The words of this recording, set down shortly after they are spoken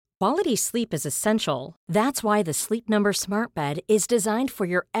Quality sleep is essential. That's why the Sleep Number Smart Bed is designed for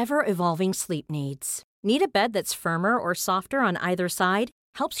your ever-evolving sleep needs. Need a bed that's firmer or softer on either side?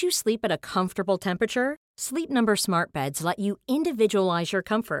 Helps you sleep at a comfortable temperature? Sleep Number Smart Beds let you individualize your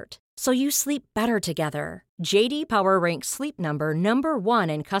comfort, so you sleep better together. J.D. Power ranks Sleep Number number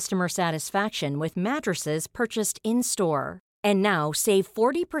one in customer satisfaction with mattresses purchased in-store. And now, save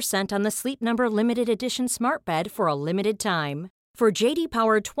 40% on the Sleep Number Limited Edition Smart Bed for a limited time. For J.D.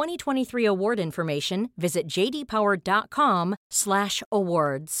 Power 2023 award information, visit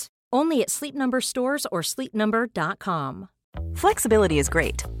jdpower.com/awards. Only at Sleep Number stores or sleepnumber.com. Flexibility is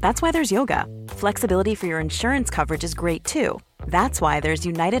great. That's why there's yoga. Flexibility for your insurance coverage is great too. That's why there's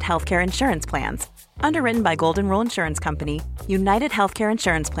United Healthcare Insurance Plans. Underwritten by Golden Rule Insurance Company, United Healthcare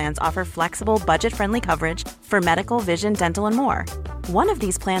Insurance Plans offer flexible, budget-friendly coverage for medical, vision, dental, and more. One of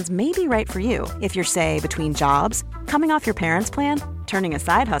these plans may be right for you if you're, say, between jobs, coming off your parents' plan, turning a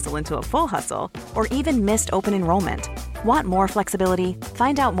side hustle into a full hustle, or even missed open enrollment. Want more flexibility?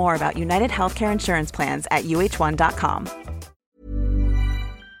 Find out more about United Healthcare Insurance Plans at uh1.com.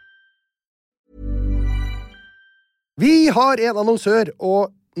 Vi har en annonsør, og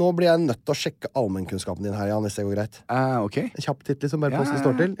nå blir jeg nødt til å sjekke allmennkunnskapen din her, Jan, hvis det går greit. Ok. En kjapp titt, liksom, bare på hvordan det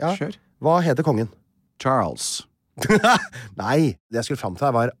står til. Ja. Kjør. Hva heter kongen? Charles. Nei, det jeg skulle fram til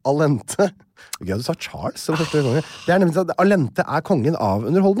her var Alente. Gøy, du sa Charles som første konge. Det er nemlig sånn at Alente er kongen av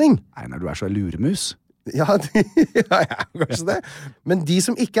underholdning. Nei, når du er så luremus. Ja, kanskje det. Men de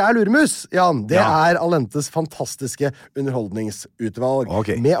som ikke er luremus, Jan, det er Alentes fantastiske underholdningsutvalg.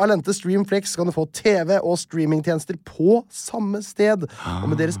 Ok. Med Alente Streamflex kan du få TV og streamingtjenester på samme sted. Og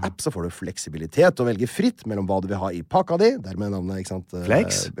med deres app så får du fleksibilitet og velge fritt mellom hva du vil ha i pakka di. Dermed navnet, ikke sant?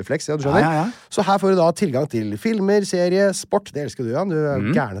 Flex. Flex, ja, du skjønner. Ja. Så her får du da tilgang til filmer, serie, sport. Det elsker du, Jan. Du er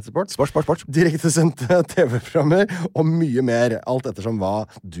gæren etter sport. Sport. Direktesendte TV-programmer og mye mer. Alt ettersom hva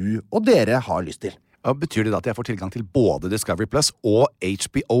du og dere har lyst til. Betyr det da at jeg får tilgang til både Discovery Plus og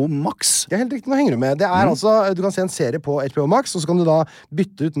HBO Max? Det er helt riktig, nå henger du med. Det er altså, du kan se en serie på HBO Max, og så kan du da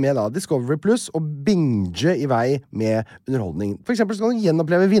bytte ut med da Discovery Plus og binge i vei med underholdning. For eksempel så kan du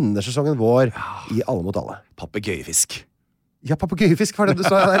gjenoppleve vinnersesongen vår i Alle mot alle. Papegøyefisk. Ja, papegøyefisk var det du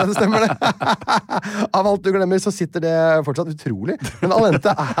sa der, det stemmer det. Av alt du glemmer, så sitter det fortsatt utrolig. Men Alente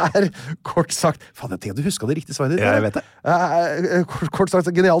er kort sagt... Faen, jeg tenker at du husker det riktige svaret ditt. Ja, jeg vet det. Kort sagt,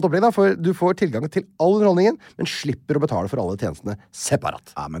 genialt opplegg da, for du får tilgang til all underholdningen, men slipper å betale for alle tjenestene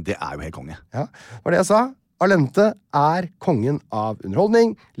separat. Ja, men det er jo helt konge. Ja, var det jeg sa. Alente er kongen av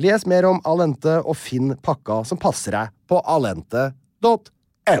underholdning. Les mer om Alente og finn pakka som passer deg på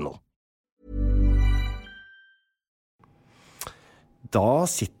alente.no. Da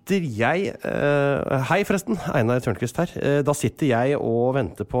sitter jeg hei forresten, Einar Tørnquist her. Da sitter jeg og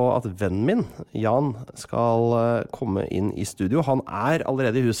venter på at vennen min, Jan, skal komme inn i studio. Han er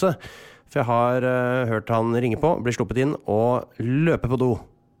allerede i huset, for jeg har hørt han ringe på, bli sluppet inn og løpe på do.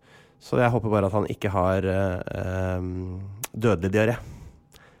 Så jeg håper bare at han ikke har dødelig diaré.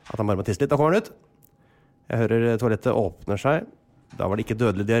 At han bare må tisse litt. Da kommer han ut. Jeg hører toalettet åpner seg. Da var det ikke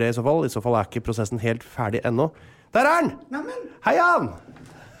dødelig diaré i så fall. I så fall er ikke prosessen helt ferdig ennå. Der er han! Hei, Jan!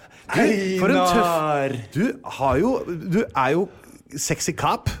 For en tøff... Du er jo sexy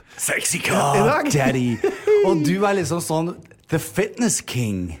cop. Sexy cop, daddy. Og du er liksom sånn The Fitness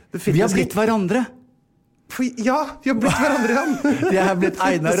King. Vi har blitt hverandre. Ja, vi har blitt hverandre, Jan. Jeg har blitt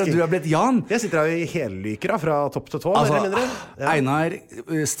Einar, og du har blitt Jan. Jeg sitter her i hellykere fra topp til tå. Einar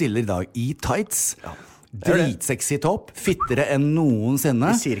stiller i dag i tights. Dritsexy topp. Fittere enn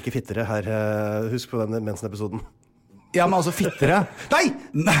noensinne. Vi sier ikke fittere her. Husk på den mensen-episoden. Ja, men altså fittere. Nei!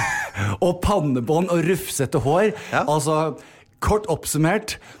 Og pannebånd og rufsete hår. Ja. Altså, kort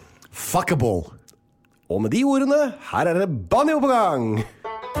oppsummert, fuckable. Og med de ordene, her er det banjo på gang!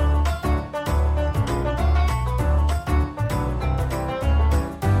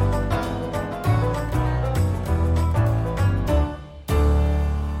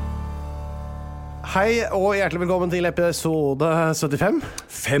 Hei og hjertelig velkommen til episode 75.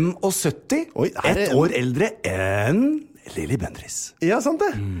 75? Oi, ett år eldre enn Lili Bendriss. Ja, sant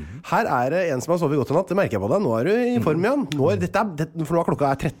det. Her er det en som har sovet godt i natt, det merker jeg på deg. Nå er du i form igjen. For nå er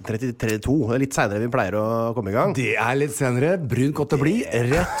klokka 13:32, litt senere vi pleier å komme i gang. Det er litt senere, brunt godt å bli,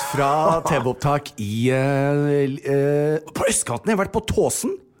 rett fra TV-opptak på Østkanten. Jeg har vært på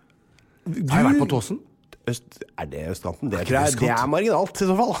Tåsen. Har jeg vært på Tåsen? Er det østkanten? Det er marginalt i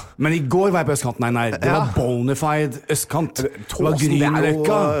så fall. Men i går var jeg på østkanten, Einar. Det var bonafide østkant. Det var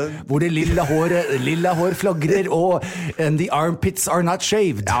Grünerløkka, hvor det lilla hår flagrer, og the armpits are not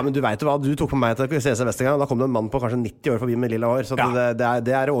shaved. Ja, men du vet jo hva, du tok på meg til CC Vestergang. Da kom det en mann på kanskje 90 år forbi med lilla hår. Så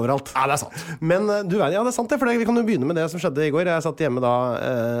det er overalt. Ja, det er sant. Men du vet, ja, det er sant det, for vi kan jo begynne med det som skjedde i går. Jeg satt hjemme da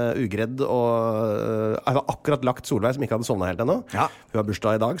ugredd, og jeg hadde akkurat lagt Solveig, som ikke hadde sovnet helt ennå. Ja. Hun har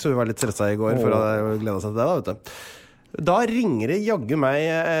bursdag i dag, så hun var litt stresset i går for å glede seg til det da, vet du. Da ringer det jaggu meg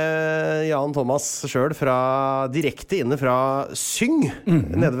Jan Thomas selv direkte inne fra Syng,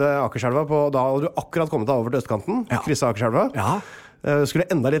 nede ved Akerselva. Da hadde du akkurat kommet deg over til østkanten, krysset Akerselva. Ja. Skulle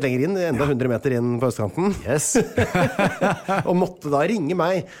enda litt lenger inn, enda 100 meter inn på østkanten. Yes. Og måtte da ringe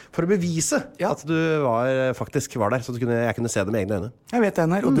meg for å bevise at du faktisk var der, så jeg kunne se det med egne øyne. Jeg vet det,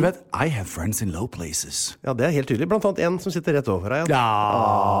 Einar, og du vet, I have friends in low places. Ja, det er helt tydelig. Blant annet en som sitter rett over deg.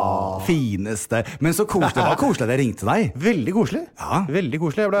 Ja, fineste. Men så koselig, det var koselig at jeg ringte deg. Veldig koselig. Ja. Veldig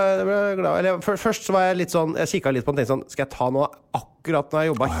koselig. Jeg ble glad. Først så var jeg litt sånn, jeg kikket litt på den og tenkte sånn, skal jeg ta noe akkurat når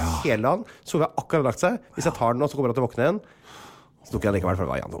jeg jobbet hele dagen? Så har jeg akkurat lagt seg. Hvis jeg tar den nå, så kommer jeg til å våkne igjen. Så tok jeg likevel for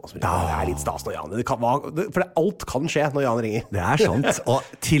det var Jan Thomas. Det er litt stas når Jan for alt kan skje når Jan ringer. Det er sant, og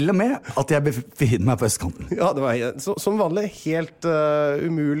til og med at jeg befinner meg på østkanten. Ja, det var som vanlig helt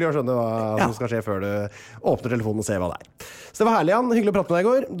umulig å skjønne hva som skal skje før du åpner telefonen og ser hva det er. Så det var herlig, Jan. Hyggelig å prate med deg i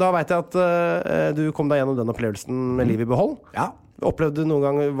går. Da vet jeg at du kom deg gjennom den opplevelsen med liv i behold. Ja. Opplevde du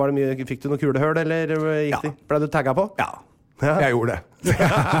noen gang, fikk du noen kulehøl, eller ble du tagget på? Ja. Jeg gjorde det.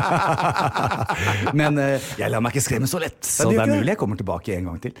 Men jeg lar meg ikke skremme så lett, så det er mulig jeg kommer tilbake en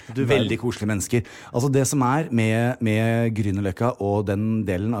gang til. Veldig koselige mennesker. Altså det som er med Grünerløkka og den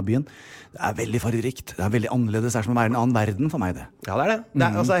delen av byen, det er veldig fargerikt. Det er veldig annerledes. Det er som å være en annen verden for meg, det. Ja, det er det.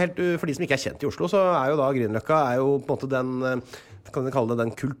 Altså, for de som ikke er kjent i Oslo, så er jo da Grünerløkka på en måte den... kan vi kalle det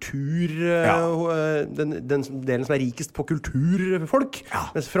den kultur den delen som er rikest på kulturfolk,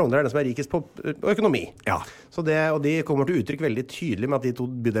 mens Frogner er den som er rikest på økonomi. Så og de kommer til uttrykk veldig tydelig med at de to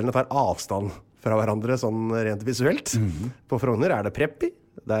bydelene tar avstand fra hverandre sånn rent visuelt. På Frogner er det preppy,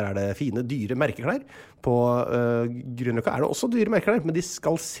 der er det fine, dyre merkeklær. På Grünerløkka er det også dyre merkeklær, men de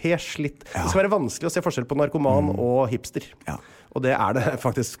skal se slitt. Det skal være vanskelig å se forskjell på narkoman og hipster. Og det er det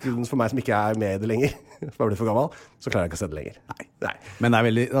faktisk for meg som ikke er med i det lenger. Som har blitt for gammel, så klarer jeg ikke å se det lenger. Nei. Men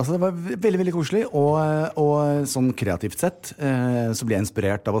det var veldig, veldig koselig, og sånn kreativt sett så ble jeg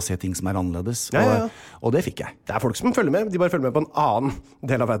inspirert av å se ting som er annerledes, og det fikk jeg. Det er folk som følger med, de bare følger med på en annen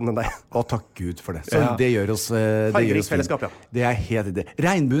del av verden enn deg. Og takk Gud for det. Så det gjør oss Fargeriksfellesskap, Det er helt det.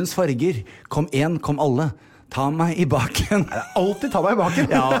 Regnbuens farger, kom en, kom alle. Ta meg i baken. Alltid ta meg i baken.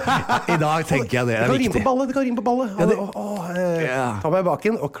 I dag tenker jeg det er viktig. Det kan rime på ballet. Ta meg i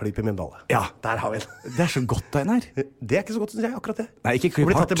baken og klipp i min balle. Ja, der har vi den. Det er så godt, Einar. Det er ikke så godt, synes jeg, akkurat det. Nei, ikke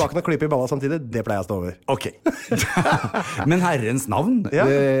klipp hardt. Å bli tatt i baken og klippe i ballet samtidig, det pleier jeg å stå over. Ok. Men herrens navn,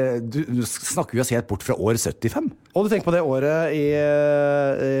 du snakker jo oss helt bort fra år 75. Og du tenker på det året i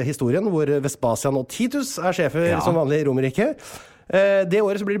historien hvor Vespasian og Titus er sjefer som vanlig i Romerike. Det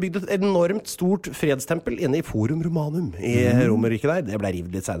året så blir det bygd et enormt stort fredstempel inne i Forum Romanum i Romerriket der. Det ble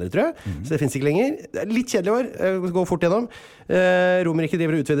rivet litt senere, tror jeg. Så det finnes ikke lenger. Det er litt kjedelig år. Gå fort gjennom. Romerriket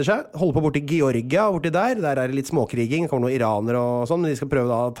driver og utvider seg. Holder på borti Georgia, borti der. Der er det litt småkriging. Det kommer noen iranere og sånn, men de skal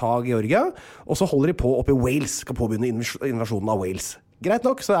prøve da å ta Georgia. Og så holder de på oppe i Wales. Skal påbegynne invasjonen av Wales. Greit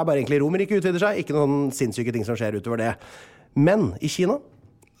nok, så det er bare egentlig Romerriket utvider seg. Ikke noen sinnssyke ting som skjer utover det. Men i Kina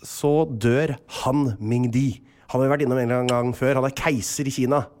så dør Han Mingdi. Han har vært innom en gang før. Han er keiser i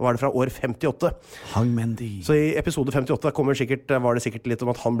Kina. Var det fra år 58. Han Mingdi. Så i episode 58 var det sikkert litt om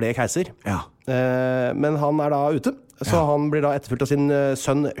at han ble keiser. Men han er da ute. Så han blir da etterfulgt av sin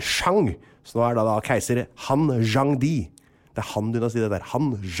sønn Shang. Så nå er da keiser Han Zhangdi. Det er Han-dynastiet det der.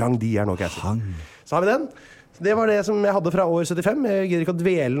 Han Zhangdi er nå keiser. Så har vi den. Så det var det som jeg hadde fra år 75. Jeg gidder ikke å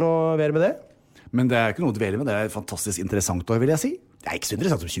dvele noe mer med det. Men det er ikke noe å dvele med. Det er et fantastisk interessant år, vil jeg si. Det er ikke så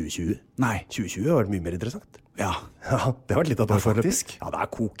interessant som 2020. Nei. 2020 har vært mye mer interessant. Ja, det har vært litt av et år faktisk. Ja, det er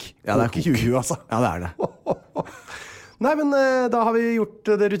kok. Ja, det er kok i 2020, altså. Ja, det er det. Nei, men da har vi gjort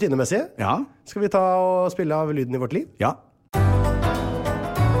det rutinemessige. Ja. Skal vi ta og spille av lyden i vårt liv? Ja.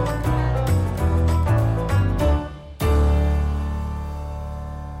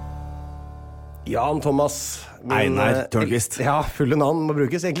 Jan Thomas. Einar Tørnquist. Ja, fulle navn må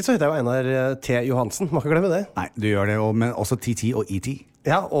brukes. Egentlig så heter jeg jo Einar T. Johansen. Må ikke glemme det. Nei, du gjør det, men også TT og ET.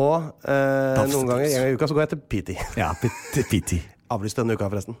 Ja, og noen ganger en gang i uka så går jeg til PT. Ja, PT. Avlyst denne uka,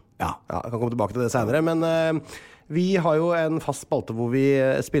 forresten. Ja. Jeg kan komme tilbake til det senere, men vi har jo en fast spalte hvor vi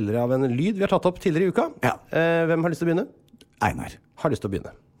spiller av en lyd vi har tatt opp tidligere i uka. Ja. Hvem har lyst til å begynne? Einar. Har lyst til å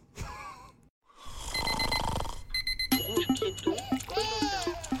begynne.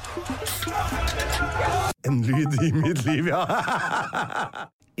 En lyd i mitt liv, ja.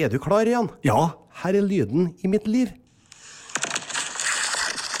 Er du klar, Jan? Ja. Her er lyden i mitt liv.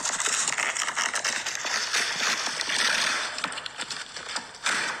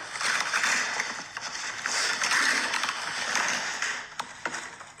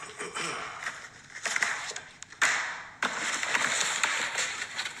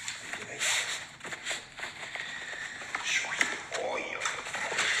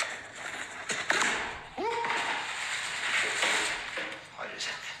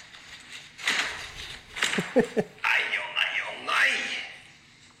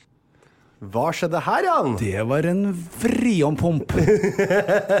 Hva skjedde her, Jan? Det var en vrionpump.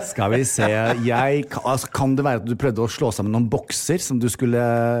 Skal vi se. Kan det være at du prøvde å slå sammen noen bokser som du skulle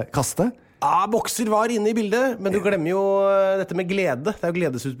kaste? Ja, bokser var inne i bildet, men du glemmer jo dette med glede. Det er jo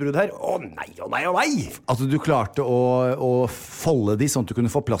gledesutbrudd her. Å nei, å nei, å nei! At du klarte å folde de sånn at du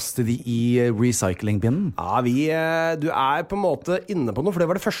kunne få plass til de i recyclingbinnen? Ja, du er på en måte inne på noe, for det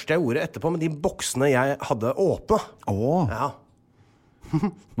var det første jeg gjorde etterpå med de boksene jeg hadde åpnet. Ja.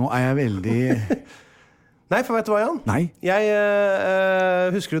 Nå er jeg veldig... Nei, for vet du hva, Jan? Nei.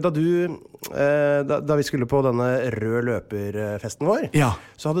 Jeg husker du da vi skulle på denne rød løperfesten vår,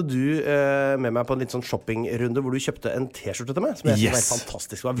 så hadde du med meg på en litt sånn shoppingrunde hvor du kjøpte en t-skjorte til meg, som jeg synes var helt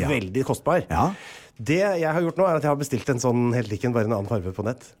fantastisk, var veldig kostbar. Det jeg har gjort nå er at jeg har bestilt en sånn helt lik en, bare en annen farve på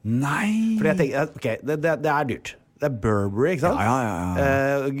nett. Nei! Fordi jeg tenker, ok, det er dyrt. Det er Burberry, ikke sant?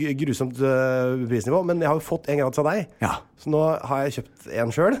 Grusomt prisnivå, men jeg har jo fått en gratis av deg. Så nå har jeg kjøpt en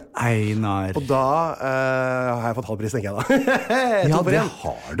selv. Einar. Og da har jeg fått halv pris, tenker jeg da. Ja, det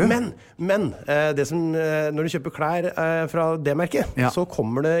har du. Men det som, når du kjøper klær fra det merket, så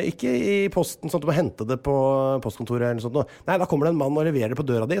kommer det ikke i posten sånn at du må hente det på postkontoret eller noe sånt. Nei, da kommer det en mann og leverer det på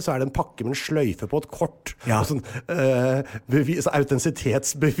døra di, så er det en pakke med en sløyfe på et kort. Og sånn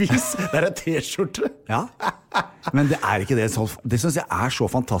autentisitetsbevis. Det er en t-skjorte. Ja. Men det er ikke det. Det synes jeg er så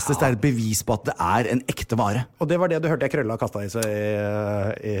fantastisk. Det er et bevis på at det er en ekte vare. Og det var det du hørte jeg krølla kastet i seg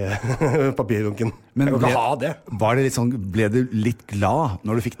i papirdunken. Men jeg kan ikke ha det. Ble du litt glad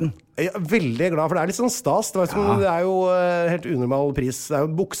når du fikk den? Jeg er veldig glad, for det er litt sånn stas. Det er jo helt unormal pris. Det er jo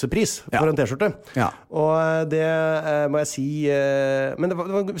en buksepris for en t-skjorte. Og det må jeg si. Men det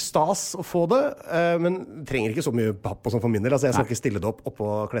var stas å få det, men trenger ikke så mye papp og sånn for min del. Altså, jeg skal ikke stille det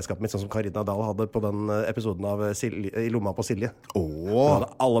oppå klesskapet mitt, sånn som Karina Dahl hadde på den episoden av I lomma på Silje. Hun hadde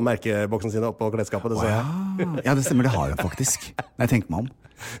alle merkeboksene sine oppå klesskapet, det ser jeg. Ja, det stemmer, det har jeg faktisk. Når jeg tenker meg om.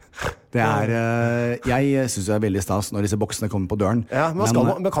 Jeg synes det er veldig stas når disse boksene kommer på døren. Ja, men hvor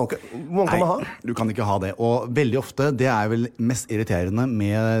mange kan man ha? Du kan ikke ha det. Og veldig ofte, det er vel mest irriterende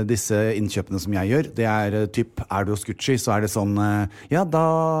med disse innkjøpene som jeg gjør. Det er er du hos Gucci, så er det sånn ja, da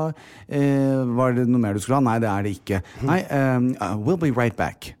var det noe mer du skulle ha? Nei, det er det ikke. Nei, we'll be right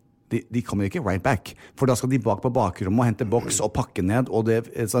back. De kommer ikke right back, for da skal de bak på bakrommet og hente boks og pakke ned, og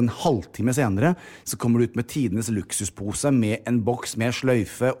så en halvtime senere så kommer du ut med tidenes luksuspose med en boks med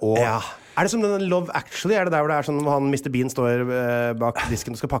sløyfe og... Ja. Er det som den Love Actually? Er det der hvor det er sånn han Mr. Bean står bak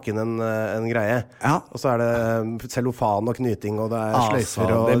disken og skal pakke inn en greie? Og så er det cellofan og knyting, og det er sløyfer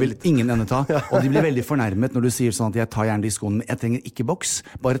og... Det vil ingen ende ta. Og de blir veldig fornærmet når du sier sånn at jeg tar gjerne de skoene, men jeg trenger ikke boks.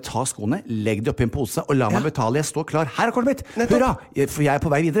 Bare ta skoene, legg de opp i en pose, og la meg betale. Jeg står klar. Her er kortet mitt! Hurra! For jeg er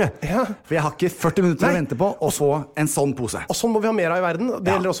på vei videre. For jeg har ikke 40 minutter å vente på å få en sånn pose. Og sånn må vi ha mer av i verden.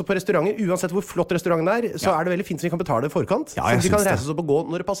 Det gjelder også på restauranter. Uansett hvor flott restauranten er, så er det veldig fint så vi kan betale i forkant. Så vi kan reise oss opp og gå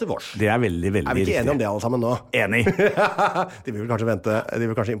når det passer vårs. Det er veldig, veldig Er vi ikke enige om det alle sammen nå? Enig. De vil kanskje vente, de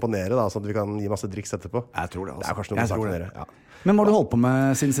vil kanskje imponere da, sånn at vi kan gi masse driks etterpå. Jeg tror det, altså. Det er kanskje noe å gjøre. Ja. Men hva har du holdt på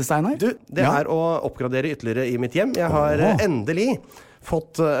med siden sist, Einar? Det er å oppgradere ytterligere i mitt hjem. Jeg har endelig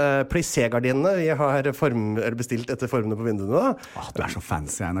fått plissé-gardinene. Jeg har bestilt etter formene på vinduene da. Du er så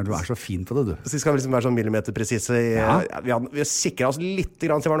fancy, Einar. Du er så fin på det, du. Så de skal liksom være sånn millimeterpresise. Vi har sikret oss litt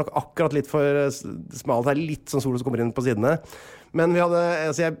grann, så jeg var nok akkurat litt for smalt her. Litt sånn sol som kommer inn på sidene. Men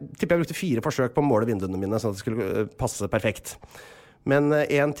jeg tipper jeg brukte 4 forsøk på å måle vinduene mine, sånn at det skulle passe perfekt. Men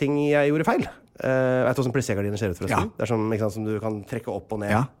en ting jeg gjorde feil. Vet du hvordan plissé-gardiner ser ut, forresten? Det er sånn, ikke sant, som du kan trekke opp og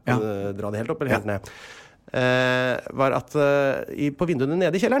ned. Dra det helt opp eller helt ned. Var at på vinduene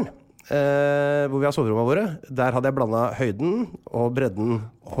nede i kjelleren, hvor vi har soverommene våre, der hadde jeg blandet høyden og bredden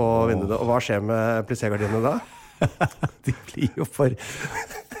på vinduene. Og hva skjer med plissé-gardinene da? De blir jo for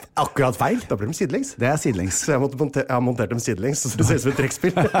akkurat feil. Da blir de sidelengs. Det er sidelengs. Så jeg har montert dem sidelengs, så det ser ut som et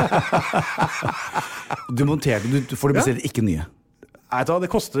trekkspill. For du bestiller ikke nye. Nei, det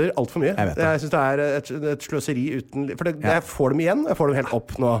koster alt for mye. Jeg synes det er et sløseri uten... For jeg får dem igjen, jeg får dem helt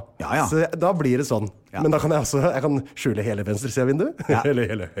opp nå. Så da blir det sånn. Men da kan jeg kan skjule hele venstre side av vinduet,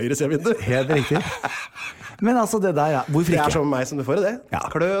 eller hele høyre side av vinduet. Helt riktig. Men altså det der, ja. Hvorfor Det ikke? som meg som du får i det. Ja.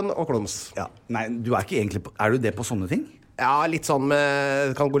 Kløn og klums. Ja. Nei, du er ikke egentlig på, er du det på sånne ting? Ja, litt sånn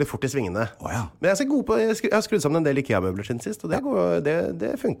med kan gå litt fort i svingene. Ja. Men jeg er så god på jeg har skrudd sammen en del IKEA-møbler siden sist, og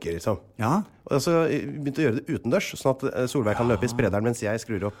det funker liksom. Ja. Og så begynte å gjøre det utendørs, sånn at Solveig kan løpe i sprederen mens jeg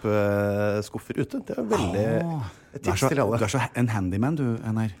skrur opp skuffer ute. Det er veldig et tips til alle. Du er så en handyman, du,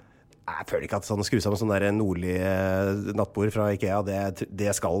 Einar. Jeg føler ikke at sånn skru sammen sånn der nordlig nattbord fra IKEA,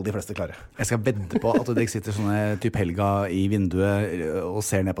 det skal de fleste klare. Jeg skal vedde på at det sitter sånne typ Helga i vinduet og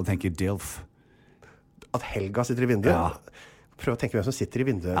ser ned på og tenker Dilf. At Helga sitter i vinduet? Ja. Prøv å tenke hvem som sitter i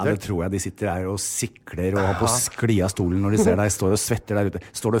vinduet. Ja, det tror jeg de sitter der og sikler og har på skli av stolen når de ser deg står og svetter der ute.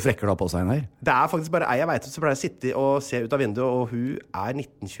 Står du og frekker deg opp også, Einar? Det er faktisk bare ei jeg vet som pleier å sitte og se ut av vinduet, og hun er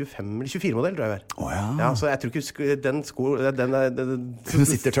 1925 eller 24-modell, tror jeg hun er. Ja. Så jeg tror ikke den Hun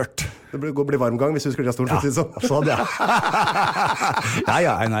sitter tørt. Det blir varmgang hvis hun skulle ha stolen, for å si det sånn. Sånn, ja.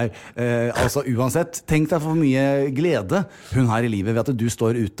 Ja, Einar. Altså uansett, tenk deg for mye glede hun har i livet ved at du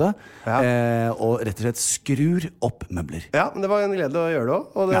står ute og rett og slett skrur opp møbler. Ja, men det var en glede å gjøre det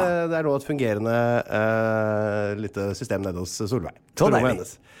også. Og det er nå et fungerende lite system nede hos Solveig. Så deilig.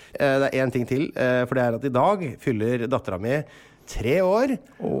 Det er en ting til, for det er at i dag fyller datteren min 3 år,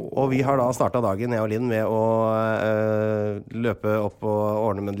 og vi har da startet dagen, jeg og Linn, med å løpe opp og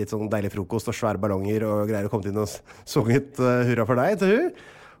ordne med litt sånn deilig frokost og svære ballonger og greier, å komme inn og sunget hurra for deg til hun.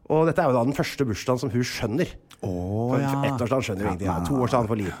 Og dette er jo da den første bursdagen som hun skjønner. For 1-årsdagen skjønner du ingenting. 2-årsdagen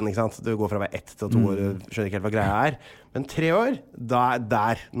for liten, ikke sant? Du går fra å være 1 til 2 år, du skjønner ikke helt hva greia er. Men 3 år,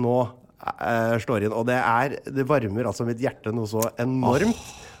 der nå slår inn. Og det varmer altså mitt hjerte noe så enormt.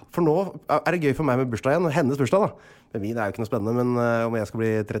 For nå er det gøy for meg med bursdag igjen, hennes bursdag da. Men min er jo ikke noe spennende, men om jeg skal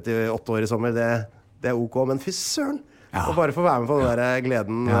bli 38 år i sommer, det er ok. Men fy søren! Og bare få være med på den der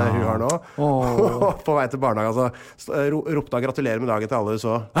gleden hun har nå. På vei til barnehagen, altså. Ropte da gratulerer med dagen til alle hun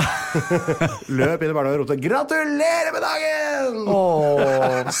så. Løp inn i barnehagen og ropte gratulerer med dagen!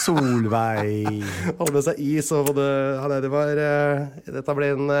 Solveig. Holde med seg is og dette ble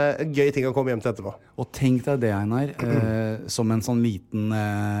en gøy ting å komme hjem til etterpå. Og tenk deg det, Einar, som en sånn liten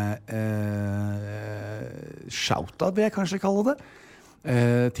shout-out, vil jeg kanskje kalle det,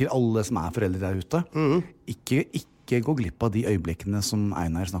 til alle som er foreldre der ute. Ikke gå glipp av de øyeblikkene som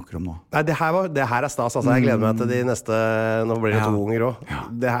Einar snakker om nå. Nei, det her er stas, altså. Jeg gleder meg til de neste, nå blir det 2 unger også.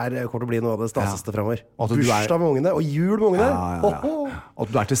 Det her kommer til å bli noe av det staseste fremover. Bursdag med ungene, og jul med ungene. At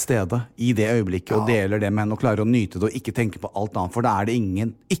du er til stede i det øyeblikket og deler det med henne og klarer å nyte det og ikke tenke på alt annet, for da er det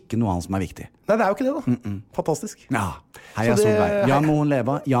ikke noe annet som er viktig. Nei, det er jo ikke det da. Fantastisk. Ja, heia Solveig. Ja, må hun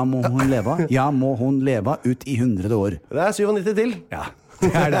leve, ja, må hun leve, ja, må hun leve ut i 100 år. Det er 97 til. Ja.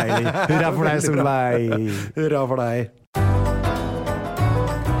 Det er deilig. Hurra for deg, Solveig. Hurra for deg.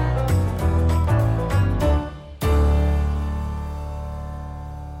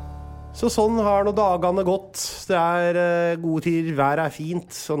 Så sånn har nå dagene gått. Det er gode tider, været er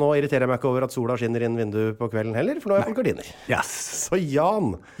fint. Og nå irriterer jeg meg ikke over at sola skinner inn vinduet på kvelden heller, for nå er jeg på gardiner. Yes. Så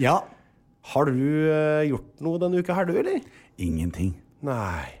Jan, har du gjort noe denne uka her, du, eller? Ingenting.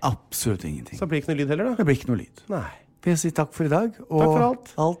 Nei. Absolutt ingenting. Så blir det ikke noe lyd heller, da? Det blir ikke noe lyd. Nei. Vil jeg si takk for i dag. Og takk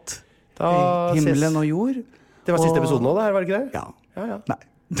for alt. Himmelen og jord. Det var siste episode nå, det her, var det ikke det? Ja. Nei.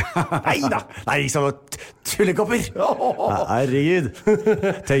 Neida. Nei, så tullekopper. Herregud.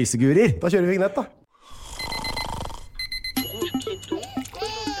 Tøysegurer. Da kjører vi vignett, da.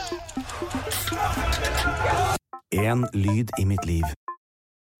 En lyd i mitt liv.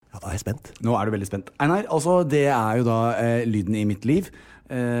 Ja, da er jeg spent. Nå er du veldig spent. Einar, altså det er jo da lyden i mitt liv.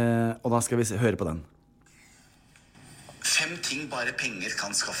 Og da skal vi høre på den. 5 ting bare penger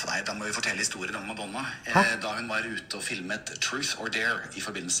kan skaffe deg. Da må vi fortelle historien om Madonna. Da hun var ute og filmet Truth or Dare i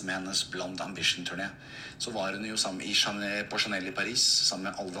forbindelse med hennes Blonde Ambition-turné, så var hun jo sammen på Chanel i Paris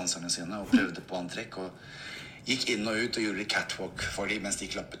sammen med alle danserne sine og prøvde på antrekk og gikk inn og ut og gjorde catwalk for dem mens de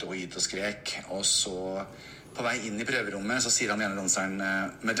klappet og gitt og skrek. Og så på vei inn i prøverommet så sier han ene danseren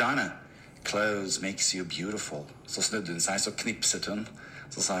Madonna, clothes makes you beautiful. Så snudde hun seg, så knipset hun.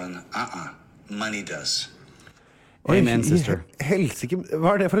 Så sa hun money does. Amen, sister. Helsike,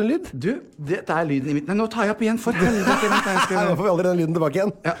 hva er det for en lyd? Du, dette er lyden i mitt... Nei, nå tar jeg opp igjen, for helvete. Nei, nå får vi aldri den lyden tilbake igjen.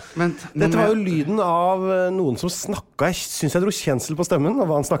 Ja, vent. Dette var jo lyden av noen som snakket. Jeg synes jeg dro kjensel på stemmen av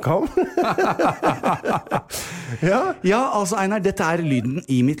hva han snakket om. Ja, altså, Einar, dette er lyden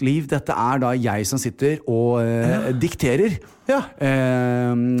i mitt liv. Dette er da jeg som sitter og dikterer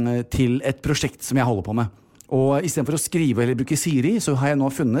til et prosjekt som jeg holder på med. Og i stedet for å skrive eller bruke Siri, så har jeg nå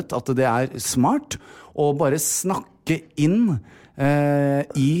funnet at det er smart å bare snakke inn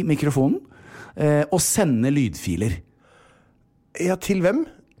i mikrofonen og sende lydfiler. Ja, til hvem?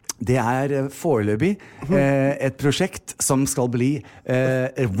 Det foreløpig et prosjekt som skal bli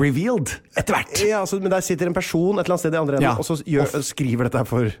revealed etter hvert. Ja, altså, men der sitter en person et eller annet sted i andre enden, og så skriver dette her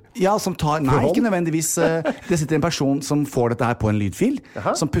for... Ja, som tar... Nei, ikke nødvendigvis. Det sitter en person som får dette her på en lydfil,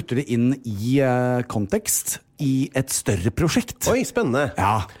 som putter det inn i kontekst i et større prosjekt. Oi, spennende.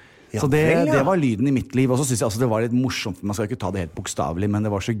 Ja. Så det var lyden i mitt liv. Og så synes jeg altså det var litt morsomt, for man skal ikke ta det helt bokstavelig, men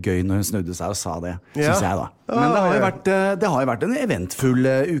det var så gøy når hun snudde seg og sa det, synes jeg da. Men det har jo vært en eventfull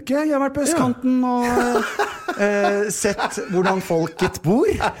uke. Jeg har vært på østkanten og sett hvordan folket bor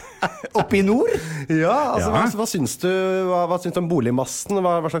oppe i nord. Ja, altså hva syns du om boligmassen?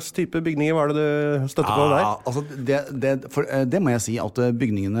 Hva slags type bygninger var det du støtte på der? Altså det må jeg si at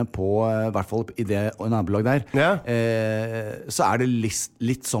bygningene på, i hvert fall i det nabolag der, så det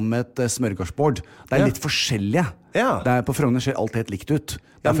litt som et smørgårdsbord. Det litt forskjellige. På Frogner ser alt helt likt ut.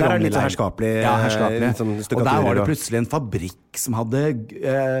 For der det litt så herskapelig. Ja, herskapelig. Og der var det plutselig en fabrikk som hadde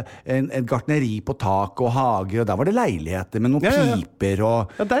et gartneri på tak og hage, og der var det leiligheter med noen piper og...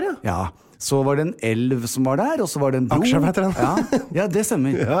 Ja, der ja. Så var det en elv som var der, og så var det en bro. Aksjer, heter den. Ja, det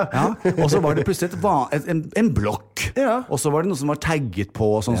stemmer. Og så var det plutselig en blokk. Og så var det noe som var tagget på,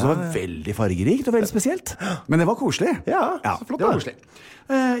 og sånn, så det var veldig fargerikt og veldig spesielt. Men det var koselig. Ja, så flott. Det var koselig.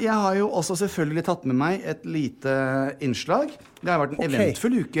 Jeg har jo også selvfølgelig tatt med meg et lite innslag. Det har vært en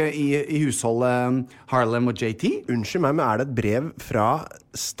eventfull uke i husholdet Harlem og JT. Unnskyld meg, men det et brev fra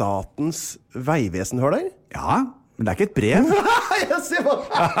Statens vegvesen, hør der? Ja, men det ikke et brev. Jeg ser hva!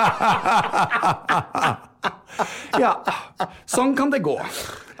 Ja, sånn kan det gå.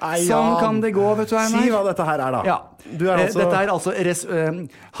 Sånn kan det gå, vet du, Einar. Si hva dette her da. Ja. Dette altså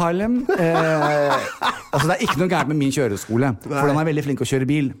Harlem. Altså, det ikke noe gærent med min kjøreskole, for han veldig flink å kjøre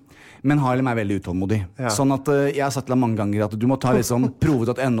bil. Men Harlem veldig utålmodig. Sånn at jeg har sagt til deg mange ganger at du må ta liksom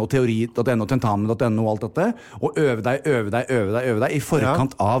prove.no, teori.no, tentamen.no og alt dette, og øve deg i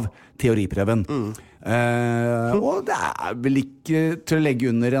forkant av teoriprøven. Og det vel ikke til å legge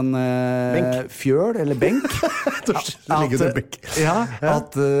under en fjøl eller benk at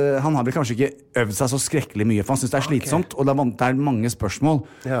han har vel kanskje ikke øvd seg så skrekkelig mye, for han synes det slitsomt, og det mange spørsmål.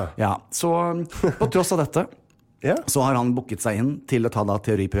 Så på tross av dette så har han booket seg inn til å ta da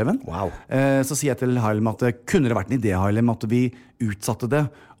teoriprøven. Så sier jeg til Harlem at kunne det vært en idé, Harlem, at vi utsatte det,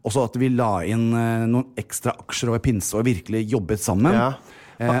 og så at vi la inn noen ekstra aksjer og pinse og virkelig jobbet sammen.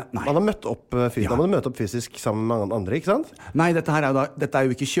 Man har møtt opp fysisk. Da må du møte opp fysisk sammen med andre, ikke sant? Nei, dette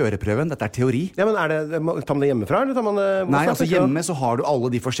jo ikke kjøreprøven, dette teori. Ja, men tar man det hjemmefra, eller tar man det... Nei, altså hjemme så har du alle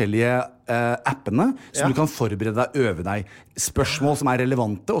de forskjellige appene, så du kan forberede deg, øve deg. Spørsmål som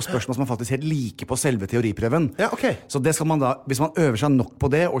relevante, og spørsmål som faktisk helt like på selve teoriprøven. Så det skal man da, hvis man øver seg nok på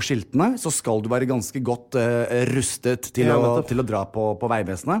det, og skiltene, så skal du være ganske godt rustet til å dra på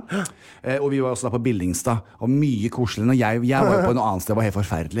veivesenet. Og vi var også da på Billingstad, og mye koseligere. Jeg var jo på en annen sted, var helt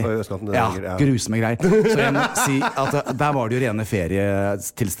forferdelig. Grusomme greier. Så jeg må si at der var det jo rene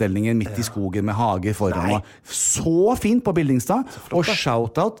ferietilstelninger midt i skogen med hager foran. Så fint på Billingstad, og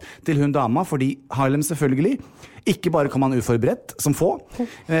shoutout til hun dama, fordi Harlem selvfølgelig ikke bare kom han uforberedt som få.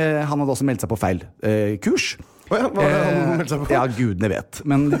 Han hadde også meldt seg på feil kurs. Hva var det han meldte seg på? Ja, gudene vet.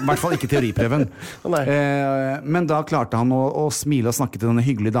 Men i hvert fall ikke teoriprøven. Men da klarte han å smile og snakke til denne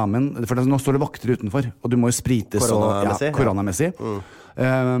hyggelige damen, for nå står det vakter utenfor, og du må jo sprites koronamessig.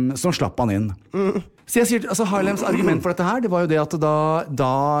 Så slapp han inn. Så jeg sier, altså Harlems argument for dette her, det var jo det at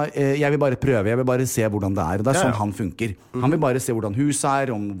jeg vil bare prøve, jeg vil bare se hvordan det og det sånn han funker. Han vil bare se hvordan huset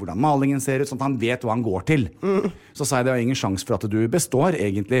om hvordan malingen ser ut, sånn at han vet hva han går til. Så sa jeg, det var ingen sjans for at du består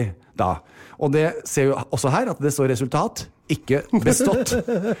egentlig da. Og det ser jo også her, at det står resultat, ikke bestått.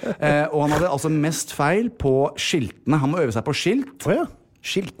 Og han hadde altså mest feil på skiltene. Han må øve seg på skilt.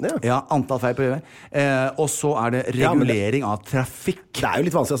 Skiltene, antall feil på øyet. Og så det regulering av trafikk. Det jo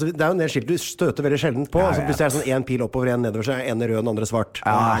litt vanskelig, altså, det jo en del skilt du støter veldig sjelden på, altså, hvis det sånn en pil oppover, en nedover, så en rød, den andre svart.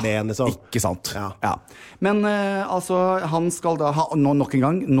 Det en liksom? Ikke sant. Men altså, han skal da nå nok en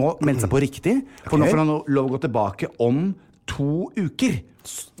gang, nå melde seg på riktig, for nå får han lov å gå tilbake om 2 uker.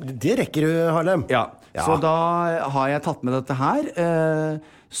 Det rekker du, Harlem. Så da har jeg tatt med dette her,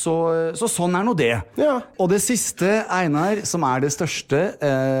 så sånn nå det. Og det siste, Einar, som det største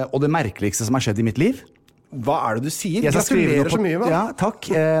og det merkeligste som har skjedd i mitt liv. Hva det du sier? Gratulerer så mye, hva? Ja, takk.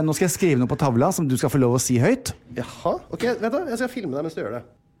 Nå skal jeg skrive noe på tavla som du skal få lov å si høyt. Jaha, ok, vet du, jeg skal filme deg mens du gjør det.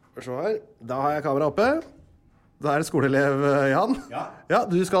 Så her, da har jeg kamera oppe. Da det skoleelev, Jan. Ja,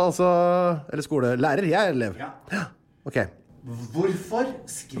 du skal altså, eller skolelærer, jeg elev. Ja. Ok. Hvorfor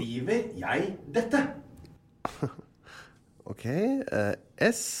skriver jeg dette? Ok,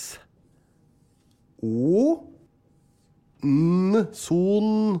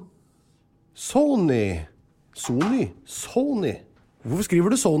 Sony. Hvorfor skriver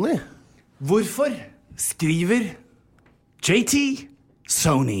du Sony? Hvorfor skriver JT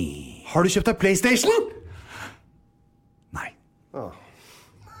Sony? Har du kjøpt deg PlayStation? Nei.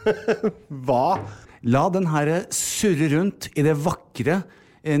 Hva? La den her surre rundt i det vakre,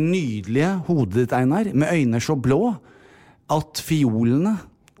 nydelige hodet ditt, Einar, med øyne så blå at fiolene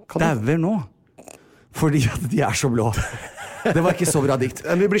dauer nå. Fordi at de er så blå. Det var ikke så bra dikt.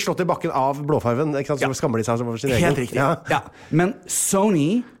 Vi blir slått i bakken av blåfarven. Ikke sant? Så skammer de seg over sin egen. Helt riktig. Ja. Men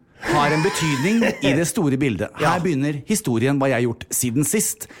Sony har en betydning i det store bildet. Her begynner historien hva jeg har gjort siden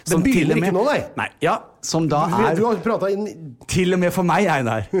sist. Den begynner ikke nå, nei. Nei, ja, som da er Du har pratet inn... Til og med for meg,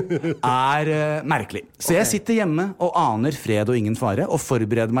 Einar, er merkelig. Så jeg sitter hjemme og aner fred og ingen fare, og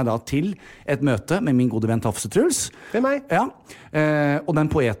forbereder meg da til et møte med min gode venn Tafse Truls. Det er meg. Ja, og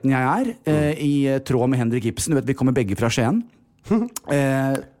den poeten jeg er, i tråd med Henrik Ibsen, du vet, vi kommer begge fra Skien.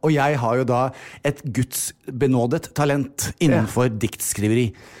 Og jeg har jo da et gudsbenådet talent innenfor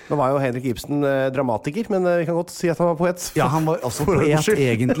diktskriveri. Nå var jo Henrik Ibsen dramatiker, men vi kan godt si at han var poet. Ja, han var også poet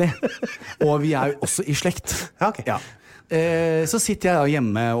egentlig. Og vi er jo også i slekt. Ja, ok. Ja. Så sitter jeg da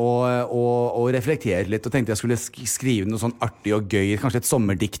hjemme og reflekterer litt, og tenkte jeg skulle skrive noe sånn artig og gøy, kanskje et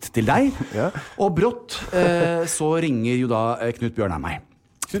sommerdikt til deg. Ja. Og brått så ringer jo da Knut Bjørnar meg.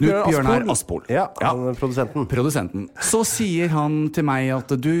 Knut Bjørnar Aspol. Ja, han produsenten. Så sier han til meg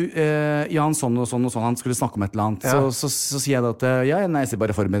at du, Jan, sånn og sånn, han skulle snakke om et eller annet. Ja. Så sier jeg da at jeg sier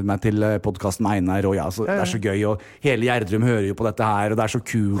bare forbered meg til podcasten med Einar, og det er så gøy, og hele Gjerdrum hører jo på dette her, og det er så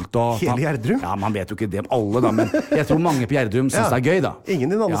kult. Og, hele Gjerdrum? Ja, man vet jo ikke det om alle da, men jeg tror mange på Gjerdrum synes det er gøy da.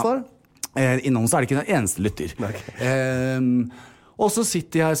 Ingen i Nannestad? I Nannestad er det ikke den eneste lytter. Okay. Og så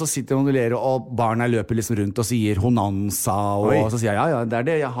sitter jeg og modulerer, og barna løper liksom rundt og sier honansa, og så sier jeg, ja, det er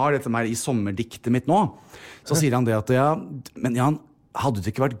det, jeg har dette her i sommerdiktet mitt nå. Så sier han det at, men Jan, hadde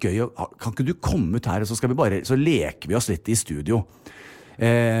det ikke vært gøy, kan ikke du komme ut her, og så leker vi oss litt i studio.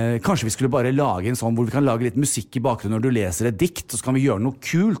 Kanskje vi skulle bare lage en sånn, hvor vi kan lage litt musikk i bakgrunnen når du leser et dikt, og så kan vi gjøre noe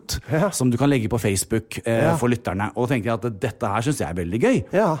kult, som du kan legge på Facebook for lytterne. Og da tenkte jeg at dette her synes jeg er veldig gøy,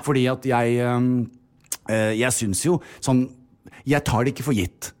 fordi at jeg synes jo sånn, jeg tar det ikke for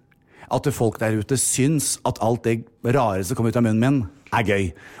gitt at folk der ute syns at alt det rare som kommer ut av munnen min er gøy.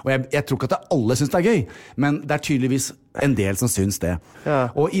 Og jeg tror ikke at alle syns det er gøy, men det er tydeligvis en del som syns det. Ja.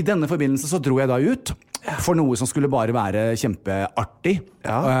 Og i denne forbindelse så dro jeg da ut for noe som skulle bare være kjempeartig.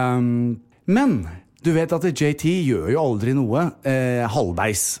 Ja. Men du vet at JT gjør jo aldri noe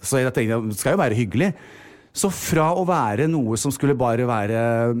halvveis, så jeg tenkte det skal jo være hyggelig. Så fra å være noe som skulle bare være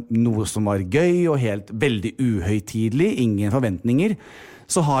noe som var gøy og helt veldig uhøytidelig, ingen forventninger,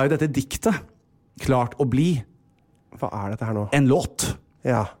 så har jo dette diktet klart å bli Hva er dette her nå? En låt.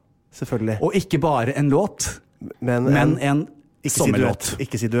 Ja, selvfølgelig. Og ikke bare en låt, men en sommerlåt.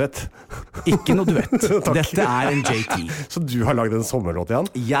 Ikke si duett. Ikke noe duett. Dette er en JT. Så du har laget en sommerlåt, Jan?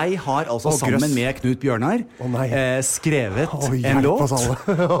 Jeg har altså sammen med Knut Bjørnar skrevet en låt. Og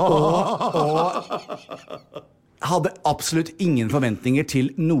hadde absolutt ingen forventninger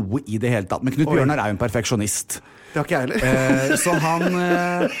til noe i det hele tatt. Men Knut Bjørnar er jo en perfeksjonist. Det har ikke jeg heller. Så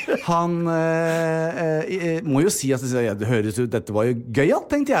han må jo si at det høres ut, dette var jo gøyalt,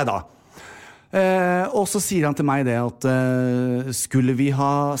 tenkte jeg da. Og så sier han til meg det at skulle vi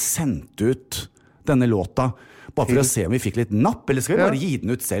ha sendt ut denne låta bare for å se om vi fikk litt napp, eller skal vi bare gi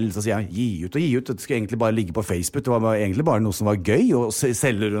den ut selv? Så sier jeg, gi ut, det skulle egentlig bare ligge på Facebook, det var egentlig bare noe som var gøy, og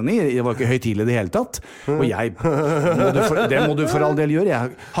selvironi, det var ikke høytidelig i det hele tatt. Og det må du for all del gjøre, jeg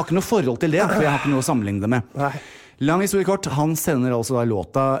har ikke noe forhold til det, for jeg har ikke noe å sammenligne det med. Nei. Lang historie kort, han sender altså da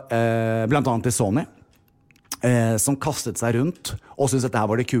låta blant annet til Sony, som kastet seg rundt og syntes at dette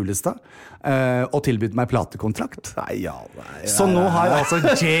var det kuleste, og tilbød meg platekontrakt. Nei. Så nå har altså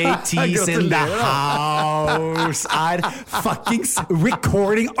JT's in the house er fuckings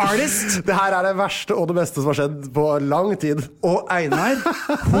recording artist. Det her er det verste og det beste som har skjedd på lang tid. Og Einar,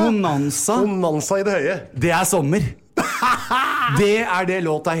 Honansa i det høye. Det er sommer. Det er det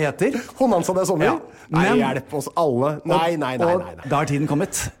låta heter. Honansa, det er sommer. Ja. Nei, hjelp oss alle. Nei. Og da har tiden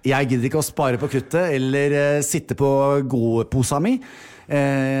kommet. Jeg gidder ikke å spare på kruttet eller sitte på godposa mi.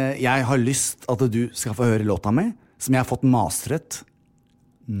 Jeg har lyst at du skal få høre låta mi, som jeg har fått mastret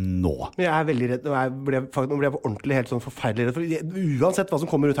nå. Jeg er veldig redd. Nå ble jeg ordentlig helt sånn forferdelig redd. For uansett hva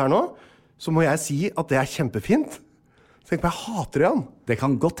som kommer ut her nå, så må jeg si at det er kjempefint. Så tenk på, jeg hater det, Jan. Det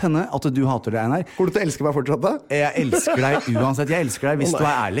kan godt hende at du hater det, Einar. Kommer du til å elske meg fortsatt da? Jeg elsker deg uansett. Jeg elsker deg hvis du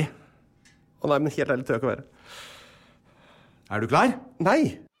er ærlig. Nei, men helt ærlig tør jeg ikke å være. Er du klar? Nei.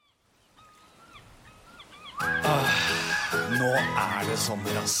 Nå er det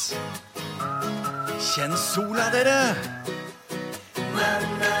sommer, ass. Kjenn sola, dere!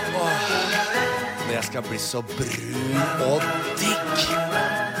 Jeg skal bli så brun og digg.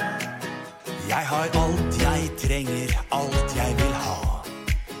 Jeg har alt jeg trenger, alt jeg vil ha.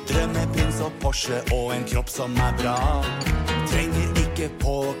 Drømmepins og Porsche og en kropp som bra. Trenger ikke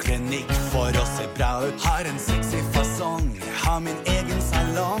på klinikk for å se bra ut. Har en sexy fasong, har min egen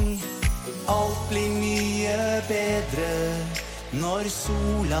salong. Alt blir mye bedre når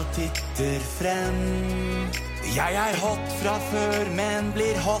sola titter frem. Jeg hot fra før, men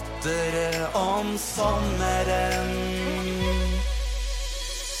blir hottere om sommeren.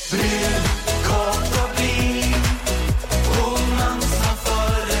 Brun, kåt og blid, romansa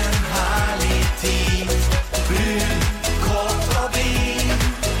for en herlig tid. Brun, kåt og blid,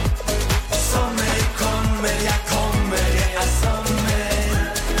 sommer kommer, jeg sommer.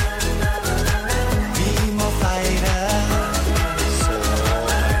 Vi må feire, så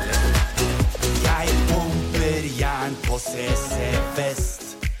jeg pumper jern på CC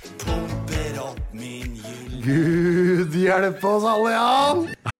Vest. Pumper opp min jul. Gud hjelpe oss alle,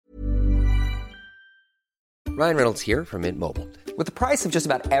 Jan! Ryan Reynolds here from Mint Mobile. With the price of just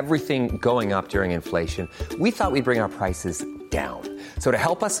about everything going up during inflation, we thought we'd bring our prices down. So to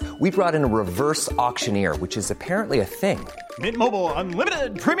help us, we brought in a reverse auctioneer, which is apparently a thing. Mint Mobile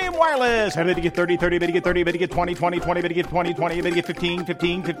Unlimited Premium Wireless. How to get 30, 30, bit to get 30, bit to get 20, 20, 20, bit to get 20, 20, bit to get 15,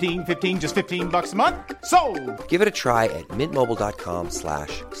 15, 15, 15, just $15 a month? Sold! Give it a try at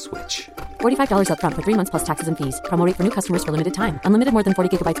mintmobile.com/switch. $45 up front for 3 months plus taxes and fees. Promo rate for new customers for limited time. Unlimited more than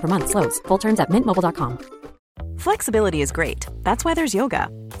 40 gigabytes per month. Slows full terms at mintmobile.com. Flexibility is great. That's why there's yoga.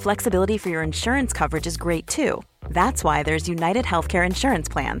 Flexibility for your insurance coverage is great too. That's why there's United Healthcare Insurance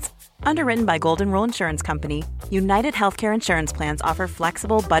Plans. Underwritten by Golden Rule Insurance Company, United Healthcare Insurance Plans offer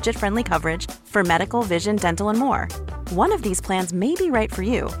flexible, budget-friendly coverage for medical, vision, dental, and more. One of these plans may be right for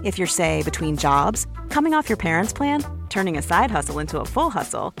you if you're, say, between jobs, coming off your parents' plan, turning a side hustle into a full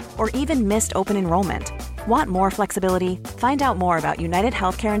hustle, or even missed open enrollment. Want more flexibility? Find out more about United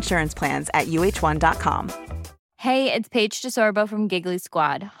Healthcare Insurance Plans at uh1.com. Hey, it's Paige DeSorbo from Giggly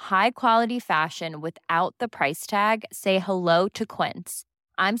Squad. High quality fashion without the price tag. Say hello to Quince.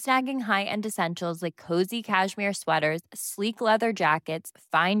 I'm snagging high-end essentials like cozy cashmere sweaters, sleek leather jackets,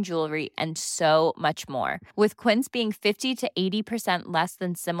 fine jewelry, and so much more. With Quince being 50 to 80% less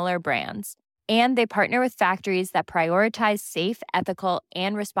than similar brands. And they partner with factories that prioritize safe, ethical,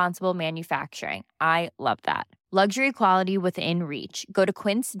 and responsible manufacturing. I love that. Luxury quality within reach. Go to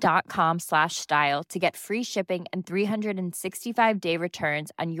quince.com/style to get free shipping and 365-day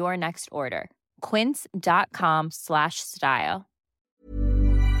returns on your next order. Quince.com/style.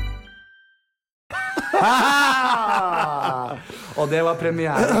 Og det var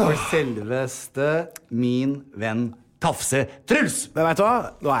premiere for selveste min venn Tafse Truls. Men vet du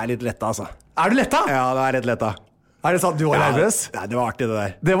hva? Nå er jeg litt letta, altså. Er du letta? Ja, nå er jeg rett letta. Er det sant? Du var nervøs? Ja, det var artig det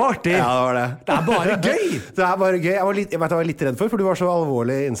der. Det var artig? Ja, det var det. Det er bare gøy. Det er bare gøy. Jeg var litt redd for du var så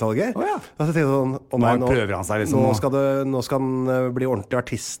alvorlig i innsalget. Ja. Så jeg tenkte sånn, nå prøver han seg liksom. Nå skal han bli ordentlig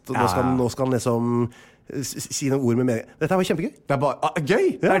artist, og nå skal han liksom si noen ord med mening. Dette var kjempegøy. Det er bare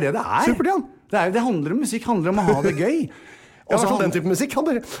gøy. Det er det det er. Supert, Jan. Det handler om musikk, handler om å ha det gøy. Ja, i hvert fall den type musikk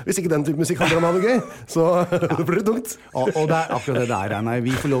handler. Hvis ikke den type musikk handler om å ha det gøy, så blir det tungt. Og det er akkurat det der, Einar.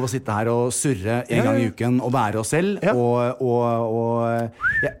 Vi får lov å sitte her og surre en gang i uken og være oss selv, og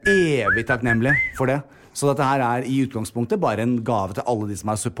jeg er evig takknemlig for det. Så dette her er i utgangspunktet bare en gave til alle de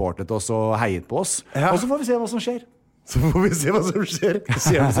som har supportet oss og heiet på oss. Og så får vi se hva som skjer. Så får vi se hva som skjer.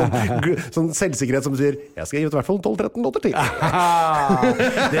 Sier han sånn selvsikkerhet som sier jeg skal gi ut i hvert fall 12-13 låter til.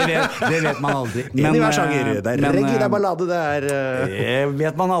 Det vet man aldri. En i hver sjanger. Det er reggae, det er ballade, det er Det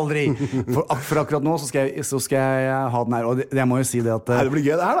vet man aldri. For akkurat nå så skal jeg ha den her. Og jeg må jo si det at det blir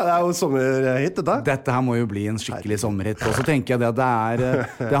gøy det her da. Det er jo sommerhit dette. Dette her må jo bli en skikkelig sommerhit. Og så tenker jeg det at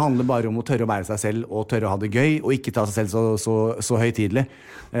det handler bare om å tørre å være seg selv og tørre å ha det gøy og ikke ta seg selv så høytidelig.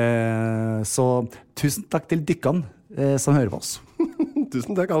 Så tusen takk til dykkan som hører på oss.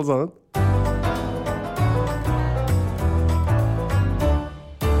 Tusen takk alle sammen.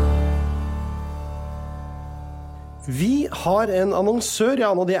 Vi har en annonsør,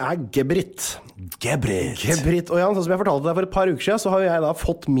 Jan, og det er Geberit. Geberit. Og Jan, sånn som jeg fortalte deg for et par uker siden, så har jeg da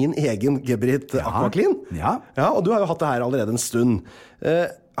fått min egen Geberit Aquaclean. Ja, og du har jo hatt det her allerede en stund.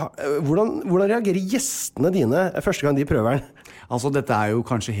 Hvordan reagerer gjestene dine første gang de prøver den? Altså, dette er jo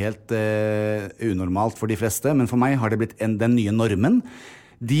kanskje helt unormalt for de fleste, men for meg har det blitt den nye normen.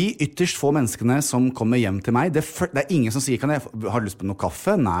 De ytterst få menneskene som kommer hjem til meg, det er ingen som sier, har du lyst på noe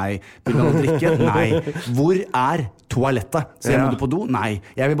kaffe? Nei. Vil du ha noe drikke? Nei. Hvor er toalettet? Så må du på do? Nei.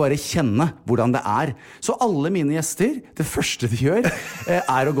 Jeg vil bare kjenne hvordan det er. Så alle mine gjester, det første de gjør,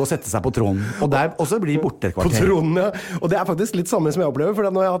 å gå og sette seg på tronen. Og så blir de borte et kvarter. På tronen, ja. Og det er faktisk litt samme som jeg opplever, for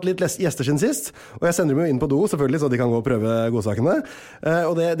nå har jeg hatt litt gjester siden sist, og jeg sender dem jo inn på do, selvfølgelig, så de kan gå og prøve godsakene.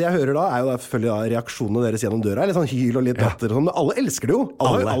 Og det jeg hører da, er jo selvfølgelig reaksjonene deres gjennom døra, litt sånn hyl og litt latter og sånn, men alle elsker det jo.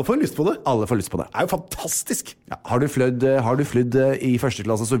 Alle får lyst på det. Alle får lyst på det. Det er jo fantastisk. Ja, har du flydd i første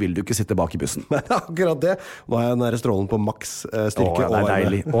klasse, så vil du ikke sitte bak i bussen. Nei, akkurat det. Nå har jeg den der strålen på maks styrke. Det er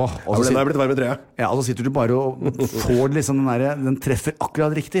deilig. Og så er blitt varm i trøya. Ja, og så sitter du bare og får liksom den treffer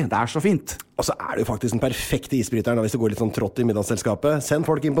akkurat riktig. Det er så fint. Og så er det jo faktisk den perfekte isbryteren hvis det går litt sånn trått i middagsselskapet. Send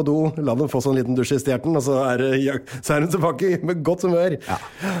folk inn på do, la dem få sånn liten dusj i stjerten, og så er hun tilbake med godt humør. Ja.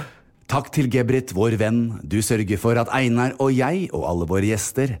 Takk til Gebrit, vår venn. Du sørger for at Einar og jeg og alle våre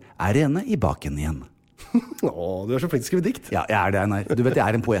gjester er rene i baken igjen. Du er så flink til å skrive dikt. Ja, jeg er det, Einar. Du vet, jeg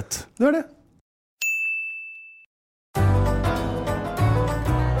er en poet. Du er det.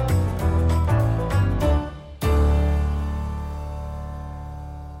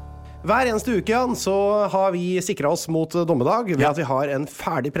 Hver eneste uke, Jan, så har vi sikret oss mot dommedag ved at vi har en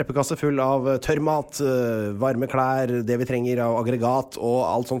ferdig preppekasse full av tørrmat, varme klær, det vi trenger av aggregat og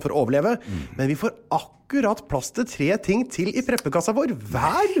alt sånt for å overleve. Men vi får akkurat plass til 3 ting til i preppekassa vår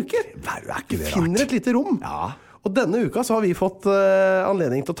hver uke. Vi finner et lite rom. Ja. Og denne uka så har vi fått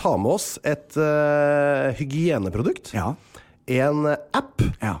anledning til å ta med oss et hygieneprodukt, en app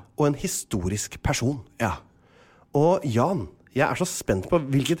og en historisk person. Ja. Og Jan, jeg er så spent på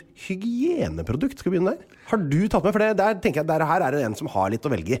hvilket hygieneprodukt skal vi begynne der. Har du tatt med? For der tenker jeg her er det en som har litt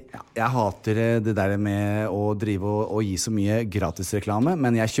å velge i. Ja, jeg hater det der med å drive og gi så mye gratisreklame,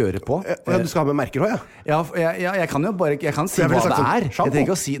 men jeg kjører på. Du skal ha med merker også, ja? Ja, jeg kan jo bare si hva det er. Jeg trenger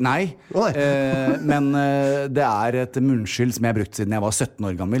ikke å si nei. Men det er et munnskyld som jeg har brukt siden jeg var 17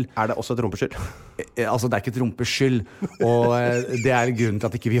 år gammel. Er det også et rumpeskyld? Altså, det er ikke et rumpeskyld. Og det er grunnen til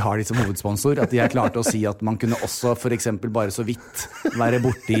at ikke vi har de som hovedsponsor. At jeg klarte å si at man kunne også for eksempel bare så vidt være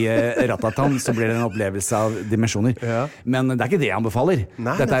borti Ratatan, så blir det en opplevelse av dimensjoner. Ja. Men det er ikke det jeg anbefaler.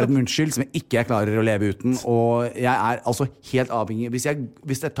 Dette er et munnskyld som jeg ikke klarer å leve uten. Og jeg er altså helt avhengig. Hvis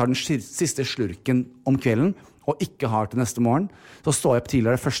jeg tar den siste slurken om kvelden og ikke har til neste morgen, så står jeg opp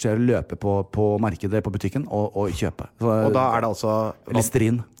tidligere. Det første jeg løper på markedet, på butikken, og kjøpe. Og da er det altså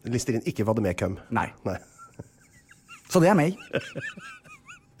Listerin. Listerin, ikke vademecum. Nei. Så det er meg.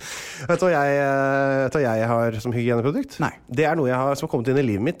 Vet du hva jeg har som hygieneprodukt? Nei. Det er noe som har kommet inn i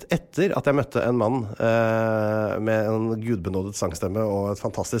livet mitt etter at jeg møtte en mann med en gudbenådet sangstemme og et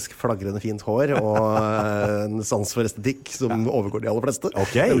fantastisk flagrende fint hår og en sans for estetikk som overgår de aller fleste.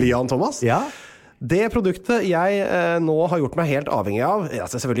 Nemlig Jan Thomas. Ja. Det produktet jeg nå har gjort meg helt avhengig av,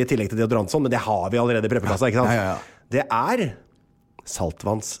 selvfølgelig i tillegg til deodorant, men det har vi allerede i preppekassa, ikke sant? Ja. Det er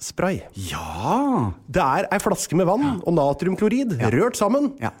saltvannsspray. Ja! Det er ei flaske med vann og natriumklorid rørt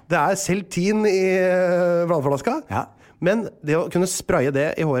sammen. Ja. Det er seltin i vannflaska. Ja. Men det å kunne spraye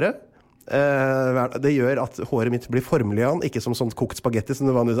det i håret, det gjør at håret mitt blir formelig igjen, ikke som sånn kokt spagetti som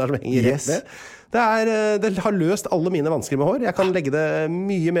det vanligvis er, som henger rett ned. Det har løst alle mine vansker med hår. Jeg kan legge det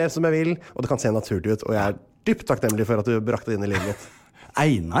mye mer som jeg vil, og det kan se naturlig ut. Og jeg er dypt takknemlig for at du brakte det inn i livet mitt.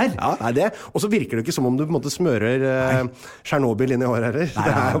 Einar? Ja, det er det. Og så virker det ikke som om du på en måte smører Chernobyl inn i håret heller.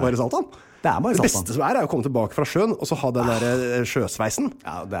 Det er jo bare saltvann. Det beste som er å komme tilbake fra sjøen og så ha den der sjøsveisen.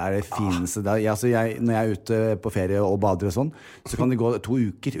 Ja, det er det fineste. Når jeg er ute på ferie og bader og sånn, så kan det gå 2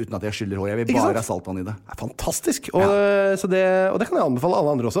 uker uten at jeg skyller hår. Jeg vil bare ha saltvann i det. Det er fantastisk. Og det kan jeg anbefale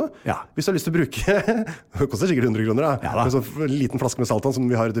alle andre også. Ja. Hvis du har lyst til å bruke det koster sikkert 100 kroner da. En sånn liten flaske med saltvann som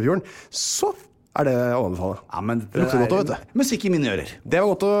vi har ute i fjorden, så er det å anbefale. Ja, men det er musikk i mine ører. Det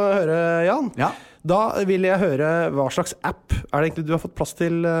var godt å høre, Jan. Ja. Da vil jeg høre hva slags app er det egentlig du har fått plass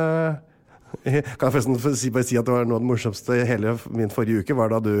til. Kan jeg forresten si at det var noe av det morsomste i hele min forrige uke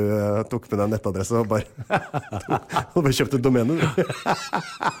var da du tok med deg en nettadresse og bare kjøpte et domene.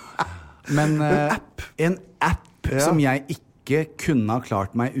 Men en app som jeg ikke kunne ha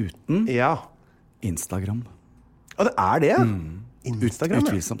klart meg uten. Instagram. Ja, det er det. Instagram,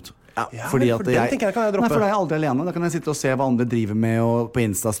 utvilsomt. Fordi at den tenker jeg kan jeg droppe. Nei, for da er jeg aldri alene. Da kan jeg sitte og se hva andre driver med på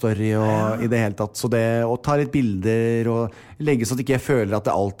Instastory og i det hele tatt. Så det å ta litt bilder og legge så at ikke jeg føler at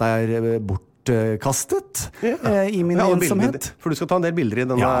alt er bortkastet i min ensomhet. For du skal ta en del bilder i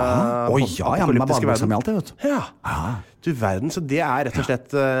denne jeg har med meg badebuksa med alt, vet du. Ja. Du verden, så det er rett og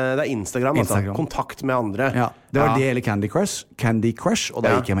slett det er Instagram. Altså, kontakt med andre. Ja. Det var det hele Candy Crush, og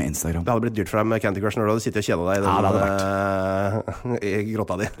da gikk jeg med Instagram. Det hadde blitt dyrt for deg med Candy Crush når du hadde sittet og kjedet deg i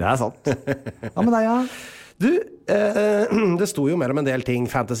grotta di. Det er sant. Hva med deg, Du, det sto jo mellom en del ting.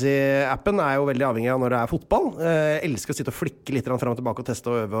 Fantasy-appen er jo veldig avhengig av når det er fotball. Jeg elsker å sitte og flikke litt frem og tilbake og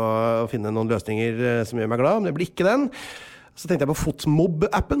teste og øve og finne noen løsninger som gjør meg glad, men det blir ikke den. Så tenkte jeg på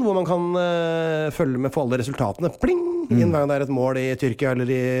Fotmob-appen, hvor man kan følge med på alle resultatene. Pling! Inn hver gang det er et mål i Tyrkia eller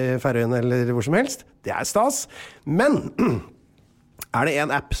i Færøyene eller hvor som helst. Det er stas. Men er det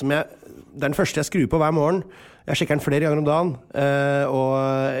en app som det er den første jeg skrur på hver morgen. Jeg sjekker den flere ganger om dagen, og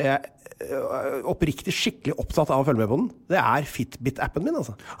jeg oppriktig skikkelig opptatt av å følge med på den. Det er Fitbit-appen min,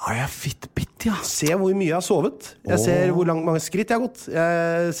 altså. Ja, Fitbit, ja. Se hvor mye jeg har sovet. Jeg ser hvor mange skritt jeg har gått.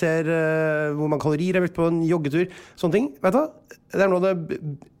 Jeg ser hvor mange kalorier jeg har brukt på en joggetur. Sånne ting. Vet du hva? Det er noe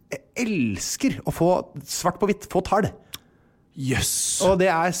jeg elsker å få svart på hvitt, få tall. Yes. Og det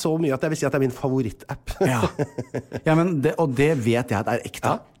er så mye at jeg vil si at det er min favorittapp. Ja, men og det vet jeg at er ekte.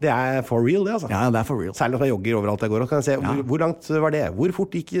 Ja, det er for real, det, altså. Ja, det er for real. Særlig når jeg jogger overalt jeg går. Og kan jeg se hvor langt var det? Hvor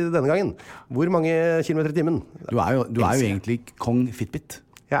fort gikk denne gangen? Hvor mange kilometer i timen? Du er jo egentlig kong Fitbit.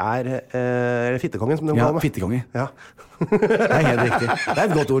 Jeg er fittekongen, som de kaller meg. Ja, fittekonge. Ja. Det er helt riktig. Det er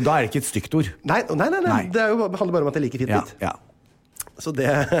et godt ord. Da er det ikke et stygt ord. Nei. Det handler bare om at jeg liker Fitbit. Ja. Så det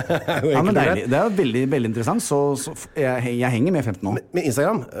er jo egentlig deilig. Det er veldig, veldig interessant. Så jeg henger med 15 nå. Med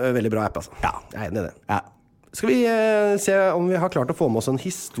Instagram, veldig bra app, altså. Ja. Jeg er enig i det. Ja. Skal vi se om vi har klart å få med oss en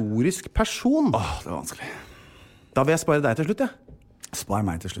historisk person? Det var vanskelig. Da vil jeg spare deg til slutt, Spar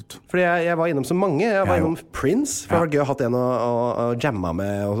meg til slutt. Fordi jeg var innom så mange. Jeg var innom Prince, for det var gøy å ha hatt en å jamma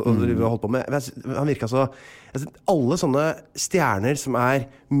med og holdt på med. Han virket så... Alle sånne stjerner som er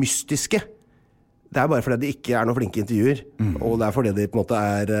mystiske, det er bare fordi de ikke er noen flinke intervjuer, og det er fordi de på en måte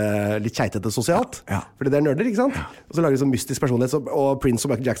er litt keitete sosialt. Fordi det er nerder, ikke sant? Og så lager de sånn mystisk personlighet, og Prince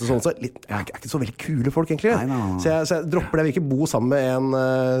og Michael Jackson og sånn, så er ikke så veldig kule folk egentlig. Så jeg dropper det, jeg vil ikke bo sammen med en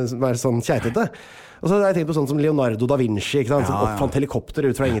som er sånn keitete. Og så har jeg tenkt på sånn som Leonardo da Vinci, ikke sant? Som oppfant helikopter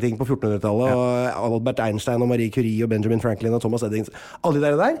ut fra ingenting på 1400-tallet, og Albert Einstein og Marie Curie og Benjamin Franklin og Thomas Edison, alle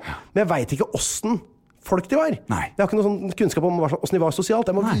de der. Men jeg vet ikke hvordan folk de var. Nei. Jeg har ikke noe sånn kunnskap om hvordan de var sosialt.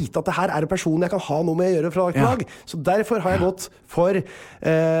 Jeg må vite at det her er en person jeg kan ha noe med å gjøre fra dag til dag. Så derfor har jeg gått for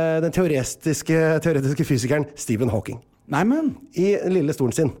den teoretiske fysikeren Stephen Hawking. Nei, men I den lille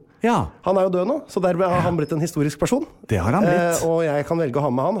stolen sin. Ja. Han er jo død nå, så dermed har han blitt en historisk person. Det har han blitt. Og jeg kan velge å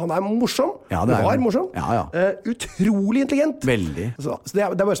ha med han. Han er morsom. Ja, det var morsom. Ja. Utrolig intelligent. Veldig. Så det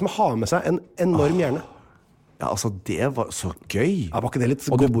er bare som å ha med seg en enorm hjerne. Ja, altså, det var så gøy. Ja, var ikke det litt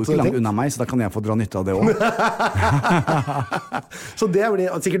og godt, du bor ikke langt unna meg, så da kan jeg få dra nytte av det også. Så det blir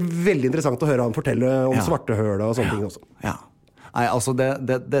sikkert veldig interessant å høre han fortelle om svartehølet og sånne ting også. Ja. Nei, altså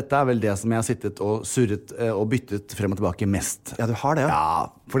dette er vel det som jeg har sittet og surret og byttet frem og tilbake mest. Ja, du har det, ja.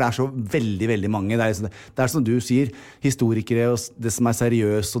 For det er så veldig, veldig mange. Det er som du sier, historikere og det som er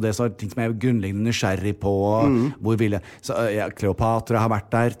seriøst, og det som er ting som jeg er grunnleggende nysgjerrig på, hvor vil jeg... Så Kleopatra har vært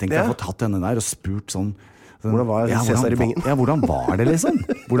der, tenkte jeg har fått hatt henne der og spurt sånn, hvordan var Cæsar i bingen? Ja, hvordan var det liksom?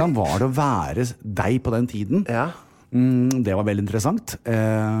 Hvordan var det å være deg på den tiden? Ja. Det var veldig interessant.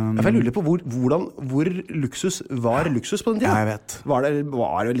 Jeg lurer på hvor luksus var luksus på den tiden? Ja, jeg vet. Var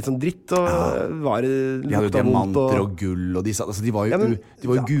det litt sånn dritt? Og var det de hadde jo diamanter og gull, og de var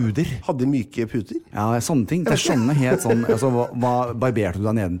jo guder. Hadde de myke puter? Ja, sånne ting. Det er sånne helt sånn, altså, barberte du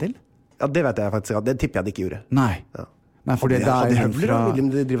deg nedentil? Ja, det vet jeg faktisk. Det tipper jeg de ikke gjorde. Nei. Nei, for det er høvler,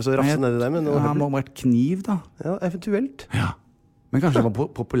 de driver så rafse nedi der. Ja, det må ha vært kniv, da. Ja, eventuelt. Ja. Men kanskje det var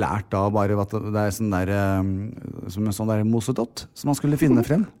populært da, bare at det er sånn der, som en sånn der mosedott som man skulle finne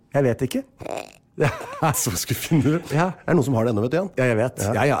frem. Jeg vet ikke. Så skulle finne det. Ja. Er det noen som har det ennå, vet du, Jan? Ja, jeg vet.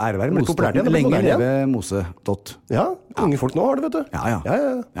 Ja, ære være mosedott. Lenge leve mosedott. Ja, unge folk nå har det, vet du.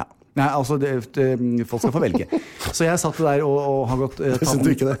 Ja. Nei, altså, folk skal få velge. Så jeg satt der og har gått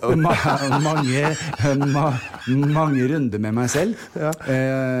mange runder med meg selv. Ja.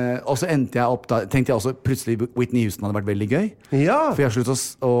 Og så endte jeg opp da, tenkte jeg også plutselig Whitney Houston hadde vært veldig gøy. Ja. For jeg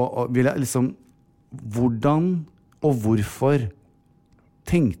sluttet å ville liksom, hvordan og hvorfor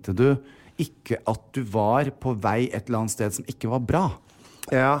tenkte du ikke at du var på vei et eller annet sted som ikke var bra?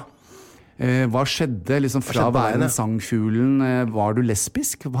 Ja. Hva skjedde liksom fra å være den sangfuglen? Var du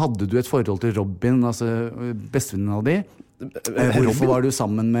lesbisk? Hadde du et forhold til Robin, altså bestevennen av de? Hvorfor var du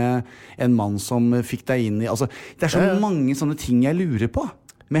sammen med en mann som fikk deg inn i... Altså, det er så mange sånne ting jeg lurer på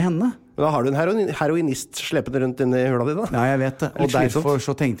med henne. Men da har du en heroinist slepende rundt inn i hula di da? Ja, jeg vet det. Og derfor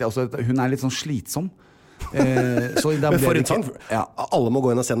så tenkte jeg også at hun er litt sånn slitsom. Så Men for en sang. Alle må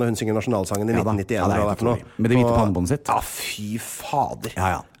gå inn og se når hun synger nasjonalsangen i 1991. Ja, det er med det hvite pannebåndet sitt. Ja, fy fader.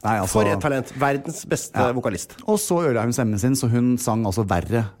 Nei, altså, for et talent. Verdens beste vokalist. Og så ødela hun stemmen sin, så hun sang altså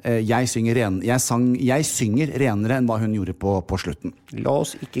verre. Jeg synger renere enn hva hun gjorde på slutten. La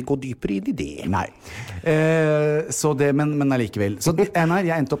oss ikke gå dypere inn i det. Nei. Så det, men allikevel. Så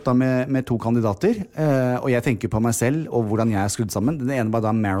jeg endte opp da med 2 kandidater, og jeg tenker på meg selv og hvordan jeg er skrudd sammen. Den ene var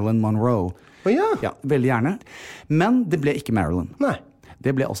da Marilyn Monroe. Ja, veldig gjerne. Men det ble ikke Marilyn. Nei.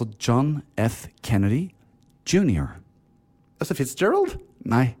 Det ble altså John F. Kennedy Jr. Altså Fitzgerald?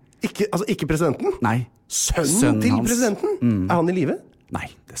 Nei. Ikke presidenten? Nei. Sønnen til presidenten? Er han i live? Nei,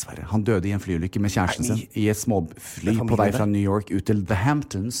 dessverre. Han døde i en flyulykke med kjæresten sin i et småfly på vei fra New York ut til The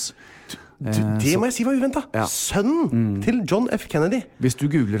Hamptons. Det må jeg si var uventet. Sønnen til John F. Kennedy. Hvis du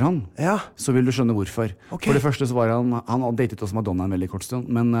googler han, så vil du skjønne hvorfor. For det første så var han hadde datet også Madonna en veldig kort stund,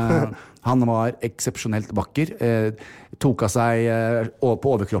 men han var eksepsjonelt vakker, tok av seg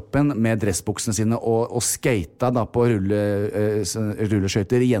på overkroppen med dressbuksene sine og skata da på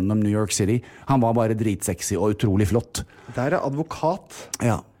rulleskøyter gjennom New York City. Han var bare dritsexy og utrolig flott. Der er advokat.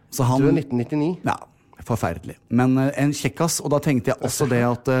 Ja. Så han, du er 1999. Ja. Forferdelig. Men en kjekkas, og da tenkte jeg også det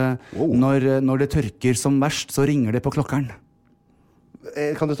at når det tørker som verst, så ringer det på klokkeren.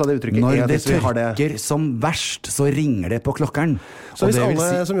 Kan du ta det uttrykket? Når det tørker som verst, så ringer det på klokkeren. Så hvis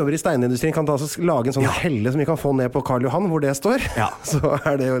alle som jobber i steinindustrien kan lage en sånn helle som vi kan få ned på Karl Johan, hvor det står, så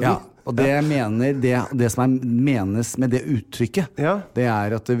er det jo og det som menes med det uttrykket, det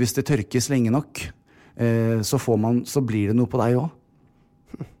er at hvis det tørkes lenge nok, så blir det noe på deg også.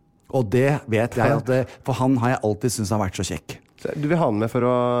 Og det vet jeg at for han har jeg alltid syntes har vært så kjekk. Du vil ha han med for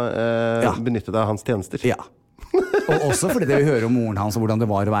å benytte deg av hans tjenester? Ja. Og også fordi det vi hører om moren hans og hvordan det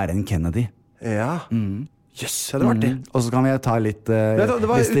var å være en Kennedy. Ja. Jøss, det var det. Og så kan vi ta litt det var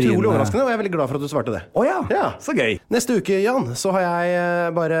utrolig overraskende, og jeg er veldig glad for at du svarte det. Så gøy. Neste uke, Jan, så har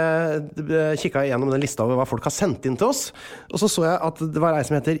jeg bare kikket igjennom den lista over hva folk har sendt inn til oss. Og så jeg at det var ei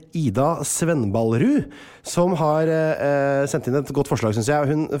som heter Ida Svenballrud, som har sendt inn et godt forslag, synes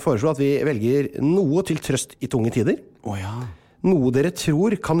jeg. Hun foreslo at vi velger noe til trøst i tunge tider. Noe dere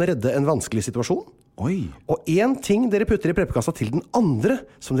tror kan redde en vanskelig situasjon. Og en ting dere putter i preppekassa til den andre,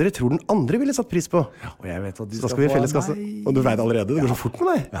 som dere tror den andre ville satt pris på. Og jeg vet at så da skal vi i felleskasse. Og du vet allerede, det går så fort med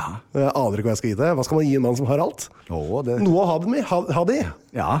deg. Jeg aner ikke hva jeg skal gi deg. Hva skal man gi en mann som har alt? Noe å ha det med. Ha det.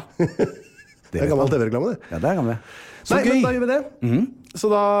 Ja. Det er gammel TV-reklame, det. Ja, det er gammel. Så gøy. Men da gjør vi det. Så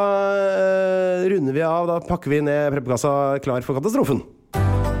da runder vi av, da pakker vi ned preppekassa klar for katastrofen.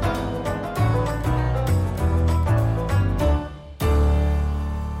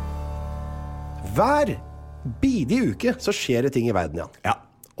 Hver bidige uke så skjer det ting i verden, Jan. Ja.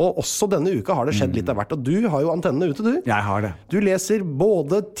 Og også denne uka har det skjedd litt av hvert. Og du har jo antennene ute, du. Jeg har det. Du leser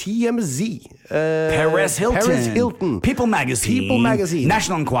både TMZ, Paris Hilton, People Magazine,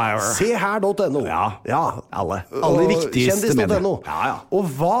 National Enquirer, seher.no. Ja, alle de viktigste mediene.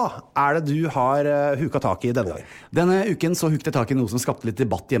 Og hva er det du har huka tak i denne gangen? Denne uken så hukte jeg tak i noe som skapte litt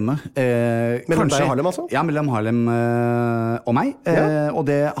debatt hjemme. Mellom deg og Harlem, altså? Ja, mellom Harlem og meg. Og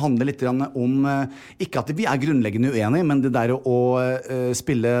det handler litt om, ikke at vi er grunnleggende uenige, men det der å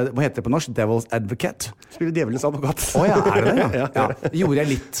spille, hva heter det på norsk? Devil's Advocate. Spille djevelens advokat. Er det det? Ja. Gjorde jeg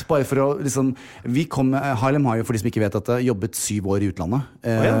litt, bare for å liksom, Harlem har jo, for de som ikke vet, at jobbet 7 år i utlandet.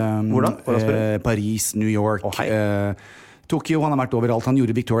 Hvordan? Paris, New York, Tokyo, han har vært overalt. Han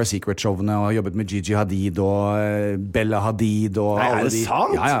gjorde Victoria's Secret-showene og har jobbet med Gigi Hadid og Bella Hadid og alle de.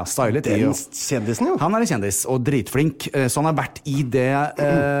 Sant? Ja, stylet de. Den kjendisen jo. Han er en kjendis og dritflink, så han har vært i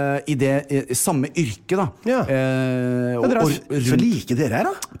det samme yrket da. Så like dere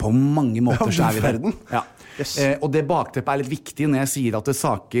her da? På mange måter så er vi der. Ja. Og det bakteppet er litt viktig når jeg sier at det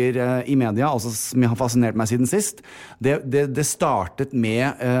saker i media, altså som har fascinert meg siden sist. Det startet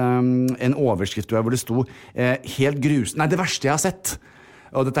med en overskrift hvor det sto helt Nei, det verste jeg har sett.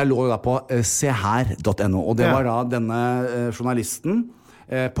 Og dette lå jo da på seher.no. Og det var da denne journalisten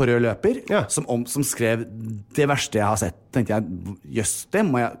på rød løper som skrev det verste jeg har sett. Tenkte jeg, jøss, det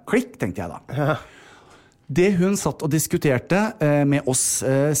må jeg klikk, tenkte jeg da. Det hun satt og diskuterte med oss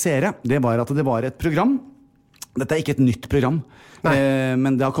seere, det var at det var et program. Dette er ikke et nytt program,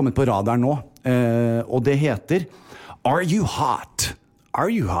 men det har kommet på radaren nå. Og det heter Are You Hot?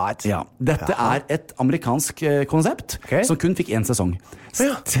 Are You Hot? Ja, dette er et amerikansk konsept som kun fikk 1 sesong.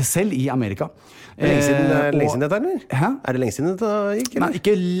 Selv i Amerika. Lenge siden dette, eller? Hæ? Er det lenge siden dette gikk? Eller? Nei,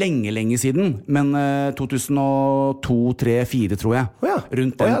 ikke lenge siden, men 2002, 2003, 2004 tror jeg.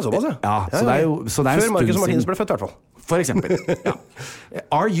 Rundt den. Såpass, ja. Så det er jo så det er en før Marcus Martinus ble født, i hvert fall. For eksempel.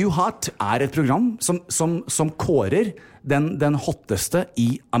 Are You Hot er et program som kårer den hotteste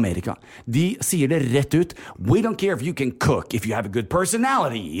I Amerika. De sier det rett ut. We don't care if you can cook, if you have a good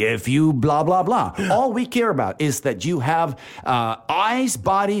personality, if you blah, blah, blah. All we care about is that you have eyes,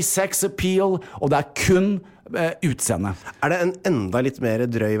 body, sex appeal, og det kun utseende. Det en enda litt mer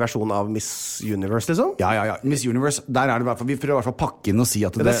drøy versjon av Miss Universe, liksom? Ja. Miss Universe, der det I hvert fall, vi prøver I hvert fall pakke inn og si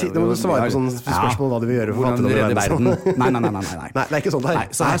at det må du svare på sånne spørsmål hva du vil gjøre for hvordan redde verden. Nei, det ikke sånn det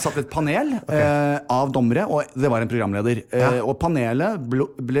Så her satt et panel av dommere, og det var en programleder. Og panelet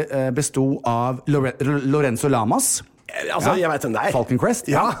bestod av Lorenzo Lamas. Altså, jeg vet hvem det Falcon Crest.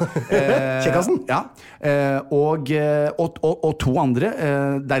 Kjekkassen. Og to andre,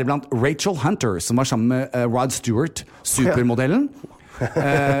 deriblant Rachel Hunter, som var sammen med Rod Stewart, supermodellen.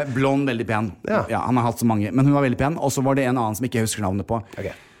 Blond, veldig pen. Han har hatt så mange, men hun var veldig pen. Og så var det en annen som ikke jeg husker navnet på.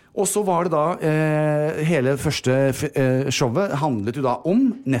 Og så var det da hele første showet handlet jo da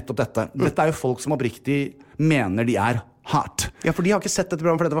om nettopp dette. Dette jo folk som oppriktig mener de hot. Ja, for de har ikke sett dette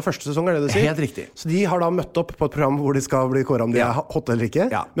programmet, for dette var første sesong, det du sier? Helt riktig. Så de har da møtt opp på et program hvor de skal bli kåret om de hotte eller ikke,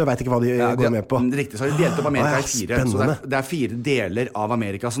 men vet ikke hva de går med på. Riktig, så har de delt opp Amerika I 4. Så det 4 deler av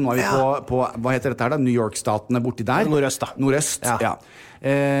Amerika. Så nå vi på hva heter dette her da? New York-statene borti der. Nordøst da. Nordøst,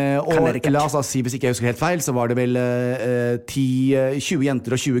 og la oss da si, hvis ikke jeg husker helt feil, så var det vel 20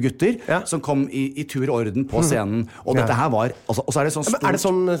 jenter og 20 gutter som kom I tur og orden på scenen. Og dette her var, og så det sånn stort... det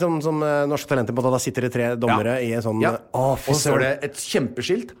sånn som Norsk Talenter på, da sitter det 3 dommere I en sånn... Og så står det et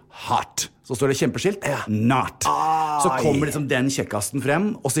kjempeskilt hot. Så står det kjempeskilt not. Så kommer liksom den kjekkasten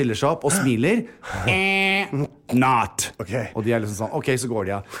frem og stiller seg opp og smiler. Not. Og de liksom sånn, ok, så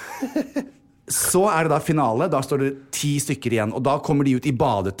går de Så det da finale. Da står det 10 stykker igjen. Og da kommer de ut I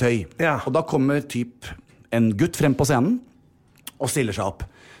badetøy. Og da kommer typ en gutt frem på scenen og stiller seg opp.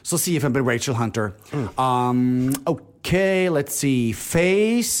 Så sier for eksempel Rachel Hunter Okay, let's see.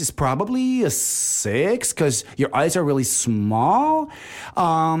 Face is probably a 6 because your eyes are really small.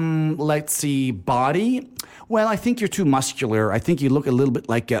 Let's see. Body. Well, I think you're too muscular. I think you look a little bit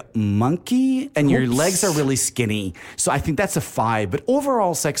like a monkey, and your legs are really skinny. So I think that's a 5. But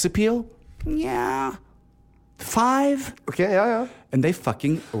overall sex appeal, yeah, 5. Okay, And they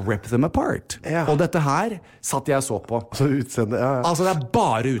fucking rip them apart. Og dette her satt jeg så på. Så utseende, Altså det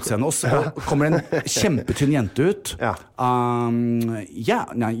bare utseende. Og så kommer en kjempetynn jente ut.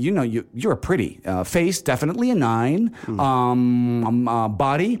 Now, you know, you're pretty. Face, definitely a 9.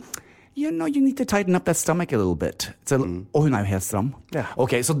 Body, you know, you need to tighten up that stomach a little bit. Og hun jo helt stram.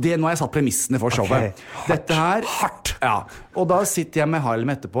 Ok, så nå har jeg satt premissene for showet. Dette her, hardt. Og da sitter jeg med Harlem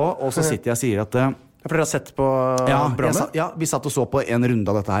etterpå, og så sitter jeg og sier at... For dere har sett på programmet? Ja, vi satt og så på en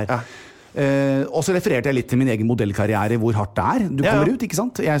runde av dette her. Og så refererte jeg litt til min egen modellkarriere, hvor hardt det Du kommer ut, ikke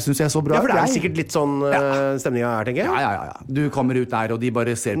sant? Jeg synes jeg så bra. Ja, for det sikkert litt sånn stemningen her, tenker jeg. Ja. Du kommer ut der, og de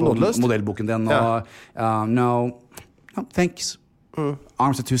bare ser på modellboken din, og no, thanks.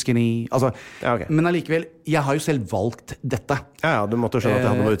 Arms are too skinny. Altså, men allikevel, jeg har jo selv valgt dette. Ja, du måtte skjønne at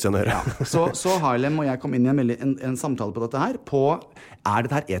jeg hadde noe utseende å gjøre. Så Harlem og jeg kom inn I en samtale på dette her, på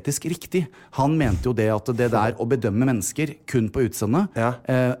dette her etisk riktig? Han mente jo det at det der å bedømme mennesker kun på utseende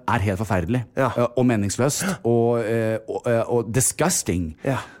helt forferdelig, og meningsløst, og disgusting.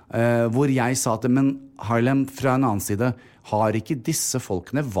 Hvor jeg sa at, men Harlem fra en annen side, har ikke disse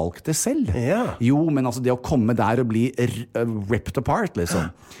folkene valgt det selv? Jo, men altså det å komme der og bli ripped apart,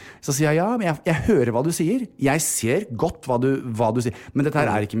 liksom. Så sier jeg, men jeg hører hva du sier. Jeg ser godt hva du sier. Men dette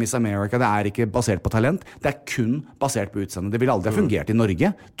her ikke Miss America, det ikke basert på talent. Det kun basert på utseende. Det ville aldri ha fungert I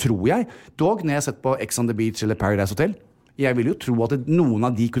Norge, tror jeg. Dog, når jeg har sett på Ex on the Beach eller Paradise Hotel, jeg vil jo tro at noen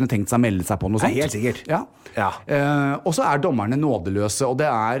av de kunne tenkt seg å melde seg på noe sånt. Helt sikkert. Og så dommerne nådeløse, og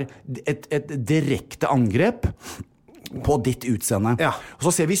det et direkte angrep på ditt utseende. Og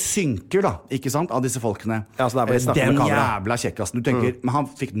så ser vi synker da, ikke sant, av disse folkene. Den jævla kjekkasten. Du tenker, men han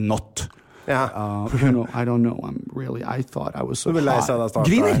fikk not. You know, I don't know, I thought I was so hot.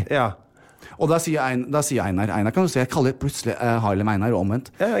 Griner! Og da sier Einar kan du se, jeg kaller plutselig Harlem Einar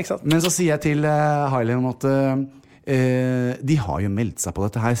omvendt. Men så sier jeg til Harlem at de har jo meldt seg på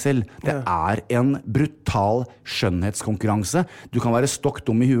dette her selv. Det en brutal skjønnhetskonkurranse. Du kan være stokk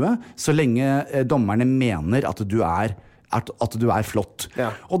dum I huet, så lenge dommerne mener at du flott.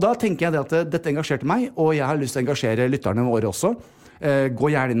 Og da tenker jeg det at dette engasjerte meg, og jeg har lyst til å engasjere lytterne våre også. Gå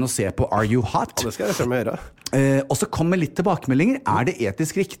gjerne inn og se på Are You Hot? Det skal jeg gjøre. Og så kommer litt tilbakemeldinger. Er det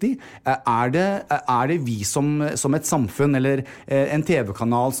etisk riktig? Er det vi som et samfunn eller en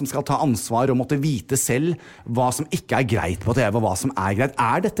TV-kanal som skal ta ansvar og måtte vite selv hva som ikke er greit på TV, og hva som er greit?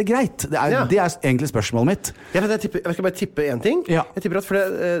 Er dette greit? Det er egentlig spørsmålet mitt. Jeg skal bare tippe en ting. Jeg tipper at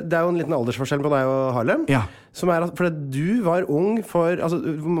det er jo en liten aldersforskjell på deg og Harlem. Som er at fordi du var ung for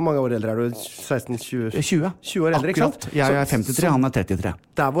hvor mange år eldre er du? 16-20? 20 år eldre, ikke sant? Jeg er 53, han er 33.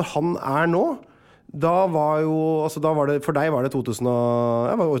 Der hvor han er nå, da var det, for deg var det 2000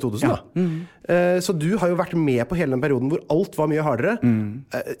 da. Så du har jo vært med på hele den perioden hvor alt var mye hardere.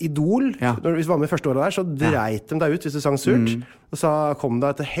 Idol, hvis du var med i første året der, så dreit de deg ut hvis du sang surt. Og så kom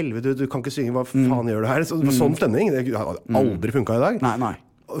det til helvete, du kan ikke synge, hva faen gjør du her? Sånn stemning, det hadde aldri funket i dag. Nei.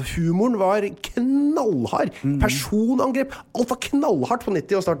 Humoren var knallhard. Personangrep. Alt var knallhardt på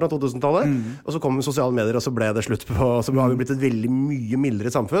 90- og starten av 2000-tallet. Og så kom sosiale medier, og så ble det slutt på. Så har vi blitt et veldig mye mildere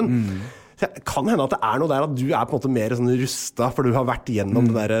samfunn. Så det kan hende at det er noe der at du er på en måte mer sånn rustet, for du har vært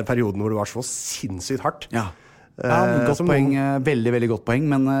gjennom den der perioden hvor det var så sinnssykt hardt. Godt poeng. Veldig, veldig godt poeng.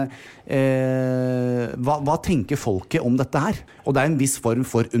 Men hva tenker folket om dette her? Og det er en viss form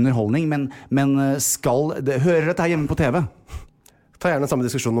for underholdning, men hører dette her hjemme på TV? Ta gjerne samme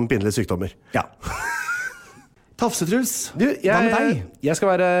diskusjon om pinlige sykdommer. Tafse-Truls, hva med deg? Jeg skal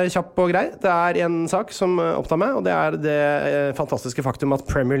være kjapp og grei. Det er en sak som opptar meg, og det er det fantastiske faktum at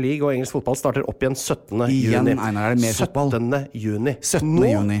Premier League og engelsk fotball starter opp igjen 17. juni. Einar, er det mer fotball? 17. juni.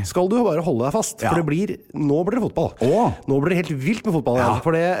 Nå skal du bare holde deg fast, for nå blir det fotball. Nå blir det helt vilt med fotball igjen,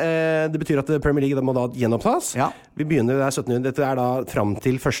 for det betyr at Premier League må da gjenopptas. Vi begynner, det er 17. juni, dette er da frem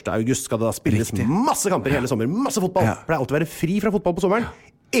til 1. august skal det da spilles masse kamper hele sommer, masse fotball. For det er alltid å være fri fra fotball på sommeren.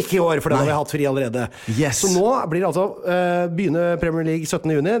 Ikke i år, for den har vi hatt fri allerede. Så nå blir det altså begynner Premier League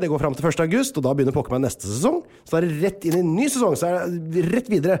 17. juni, det går frem til 1. august, og da begynner Pokémon neste sesong. Så er det rett inn i en ny sesong, så er det rett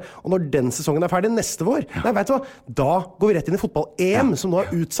videre. Og når den sesongen er ferdig neste vår, vet du hva, da går vi rett inn i fotball-EM, som nå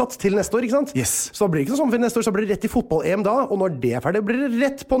er utsatt til neste år, ikke sant? Så da blir det ikke noe sommerferie neste år, så blir det rett i fotball-EM da, og når det er ferdig, blir det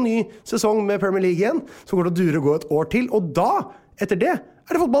rett på ny sesong med Premier League igjen. Så går det å dure og gå et år til, og da, etter det,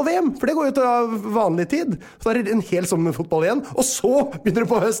 er det fotball-VM, for det går jo til vanlig tid. Så er det en hel sommer med fotball igjen, og så begynner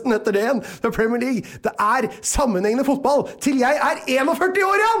det på høsten etter det igjen. For Premier League, det er sammenhengende fotball til jeg er 41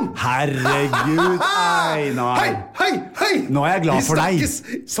 år igjen! Herregud, Einar. Hei! Nå er jeg glad for deg. Vi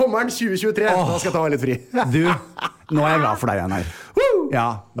snakkes sommeren 2023. Da skal jeg ta meg litt fri. Nå er jeg glad for deg, Einar.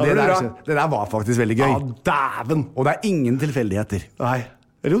 Det der var faktisk veldig gøy. Dæven! Og det er ingen tilfeldigheter. Nei.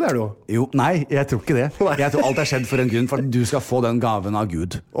 Jo, det er det jo. Nei, jeg tror ikke det. Jeg tror alt er skjedd for en grunn, for at du skal få den gaven av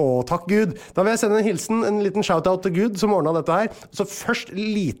Gud. Takk Gud. Da vil jeg sende en hilsen, en liten shout-out til Gud som ordnet dette her. Så først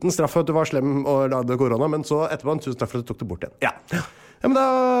liten straff for at du var slem og lagde korona, men så etterpå en tusen straff for at du tok det bort igjen. Ja, men da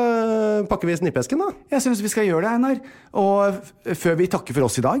pakker vi snippesken da. Jeg synes vi skal gjøre det, Einar. Og før vi takker for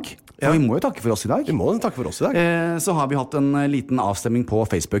oss i dag, og vi må jo takke for oss i dag. Vi må takke for oss i dag. Så har vi hatt en liten avstemning på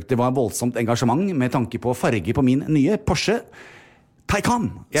Facebook. Det var voldsomt engasjement med tanke på farge på min nye Porsche Taycan.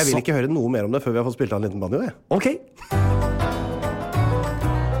 Jeg vil ikke høre noe mer om det før vi har fått spilt av en liten banjo. Ok.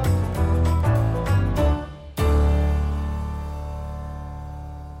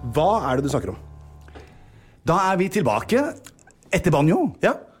 Hva er det du snakker om? Da er vi tilbake etter banjo.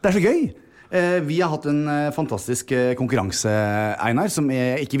 Ja. Det er så gøy. Vi har hatt en fantastisk konkurranse, Einar, som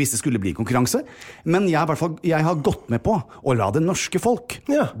jeg ikke visste skulle bli konkurranse. Men jeg har gått med på å la det norske folk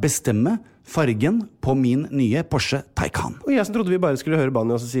bestemme fargen på min nye Porsche Taycan. Og jeg som trodde vi bare skulle høre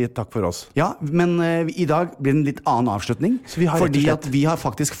banjo og si takk for oss. Ja, men i dag blir det en litt annen avslutning. Fordi at vi har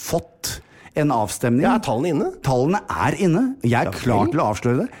faktisk fått en avstemning. Ja, er tallene inne? Tallene er inne. Jeg er klar til å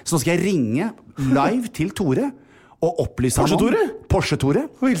avsløre det. Så nå skal jeg ringe live til Tore og opplyse ham om Porsche-Tore,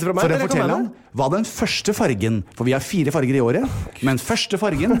 for å fortelle ham hva den første fargen, for vi har 4 farger i året, men første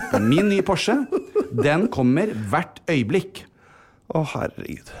fargen, min nye Porsche, den kommer hvert øyeblikk. Å,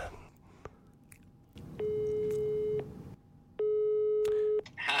 herregud.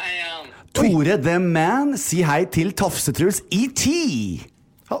 Tore the Man, si hei til Tafse-Truls E.T.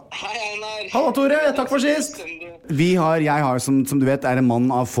 Hei, Einar. Hallo, Tore. Takk for sist. Jeg har, som du vet, er en mann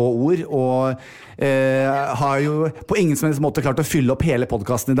av få ord, og har jo på ingen som helst måte klart å fylle opp hele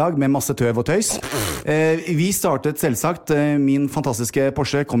podcasten i dag med masse tøv og tøys. Vi startet selvsagt, min fantastiske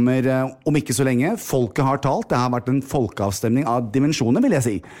Porsche kommer om ikke så lenge. Folket har talt, det har vært en folkeavstemning av dimensjoner, vil jeg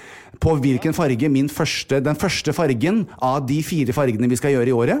si, på hvilken farge den første fargen av de 4 fargene vi skal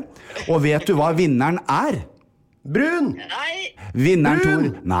gjøre i året. Og vet du hva vinneren er? Brun! Nei! Vinneren, Tore.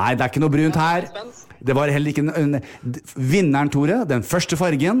 Nei, det er ikke noe brunt her. Det var heller ikke vinneren, Tore. Den første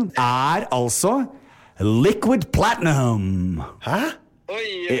fargen er altså Liquid Platinum. Hæ? Oi.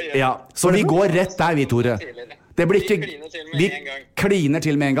 Ja, så vi går rett der, vi, Tore. Det blir ikke, vi kliner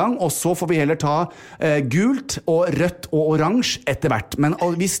til med en gang, og så får vi heller ta gult og rødt og oransje etter hvert. Men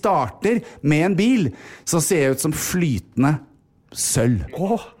vi starter med en bil som ser ut som flytende sølv.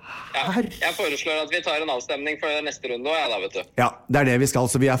 Jeg foreslår at vi tar en avstemning for neste runde også, vet du. Ja, det er det vi skal,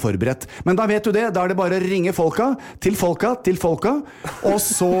 så vi er forberedt. Men da vet du det, da er det bare å ringe folka, og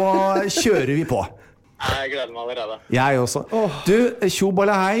så kjører vi på. Jeg gleder meg allerede. Jeg også. Du,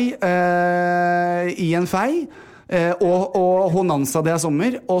 tjobolle hei, i en fei, og honanza det er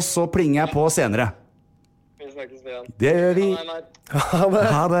sommer, og så plinger jeg på senere. Vi snakkes igjen. Det gjør vi.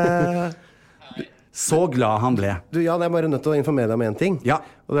 Ha det. Så glad han ble. Du, Jan, jeg er bare nødt til å informere deg om en ting. Ja.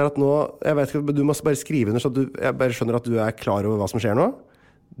 Og det er at nå, jeg vet ikke, du må bare skrive under så at jeg bare skjønner at du er klar over hva som skjer nå.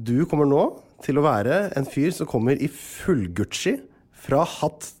 Du kommer nå til å være en fyr som kommer i full Gucci, fra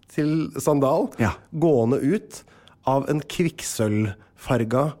hatt til sandal, gående ut av en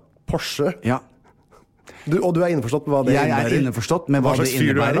kvikksølvfarga Porsche. Ja. Og du er innforstått med hva det innebærer? Jeg er innforstått med hva det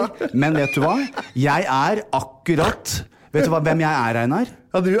innebærer. Men vet du hva? Jeg er akkurat... Vet du hvem jeg er, Einar?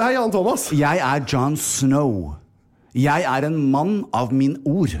 Ja, du er Jan Thomas. Jeg er Jon Snow. Jeg er en mann av mine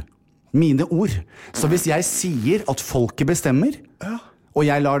ord. Så hvis jeg sier at folket bestemmer, og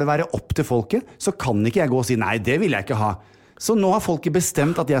jeg lar det være opp til folket, så kan ikke jeg gå og si, nei, det vil jeg ikke ha. Så nå har folket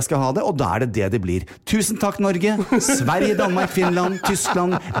bestemt at jeg skal ha det, og da er det det blir. Tusen takk, Norge, Sverige, Danmark, Finland,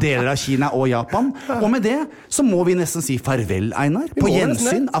 Tyskland, deler av Kina og Japan. Og med det så må vi nesten si farvel, Einar. På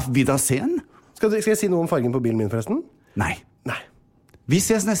gjensyn, auf Wiedersehen. Skal jeg si noe om fargen på bilen min, forresten? Nei. Vi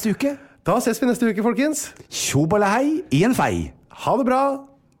ses neste uke. Da ses vi neste uke, folkens. Tjobolle hei, i en fei. Ha det bra.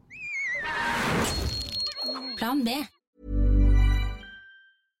 Plan B.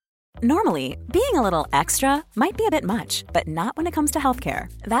 Normally, being a little extra might be a bit much, but not when it comes to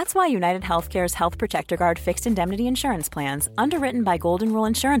healthcare. That's why United Healthcare's Health Protector Guard fixed indemnity insurance plans, underwritten by Golden Rule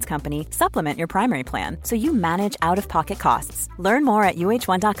Insurance Company, supplement your primary plan so you manage out-of-pocket costs. Learn more at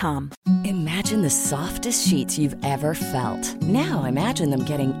uh1.com. Imagine the softest sheets you've ever felt. Now imagine them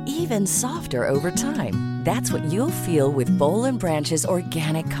getting even softer over time. That's what you'll feel with Boll & Branch's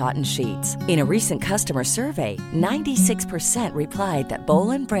organic cotton sheets. In a recent customer survey, 96% replied that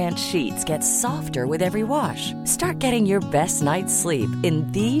Boll & Branch sheets get softer with every wash. Start getting your best night's sleep in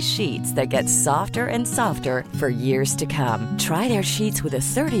these sheets that get softer and softer for years to come. Try their sheets with a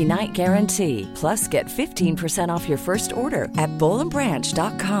 30-night guarantee. Plus, get 15% off your first order at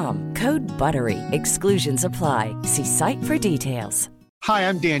bollandbranch.com. Code BUTTERY. Exclusions apply. See site for details. Hi,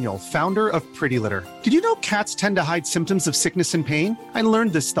 I'm Daniel, founder of Pretty Litter. Did you know cats tend to hide symptoms of sickness and pain? I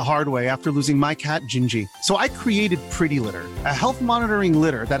learned this the hard way after losing my cat, Gingy. So I created Pretty Litter, a health monitoring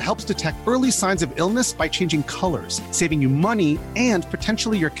litter that helps detect early signs of illness by changing colors, saving you money and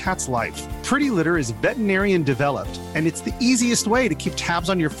potentially your cat's life. Pretty Litter is veterinarian developed, and it's the easiest way to keep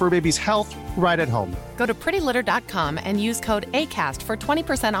tabs on your fur baby's health right at home. Go to prettylitter.com and use code ACAST for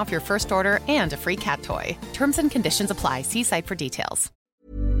 20% off your first order and a free cat toy. Terms and conditions apply. See site for details.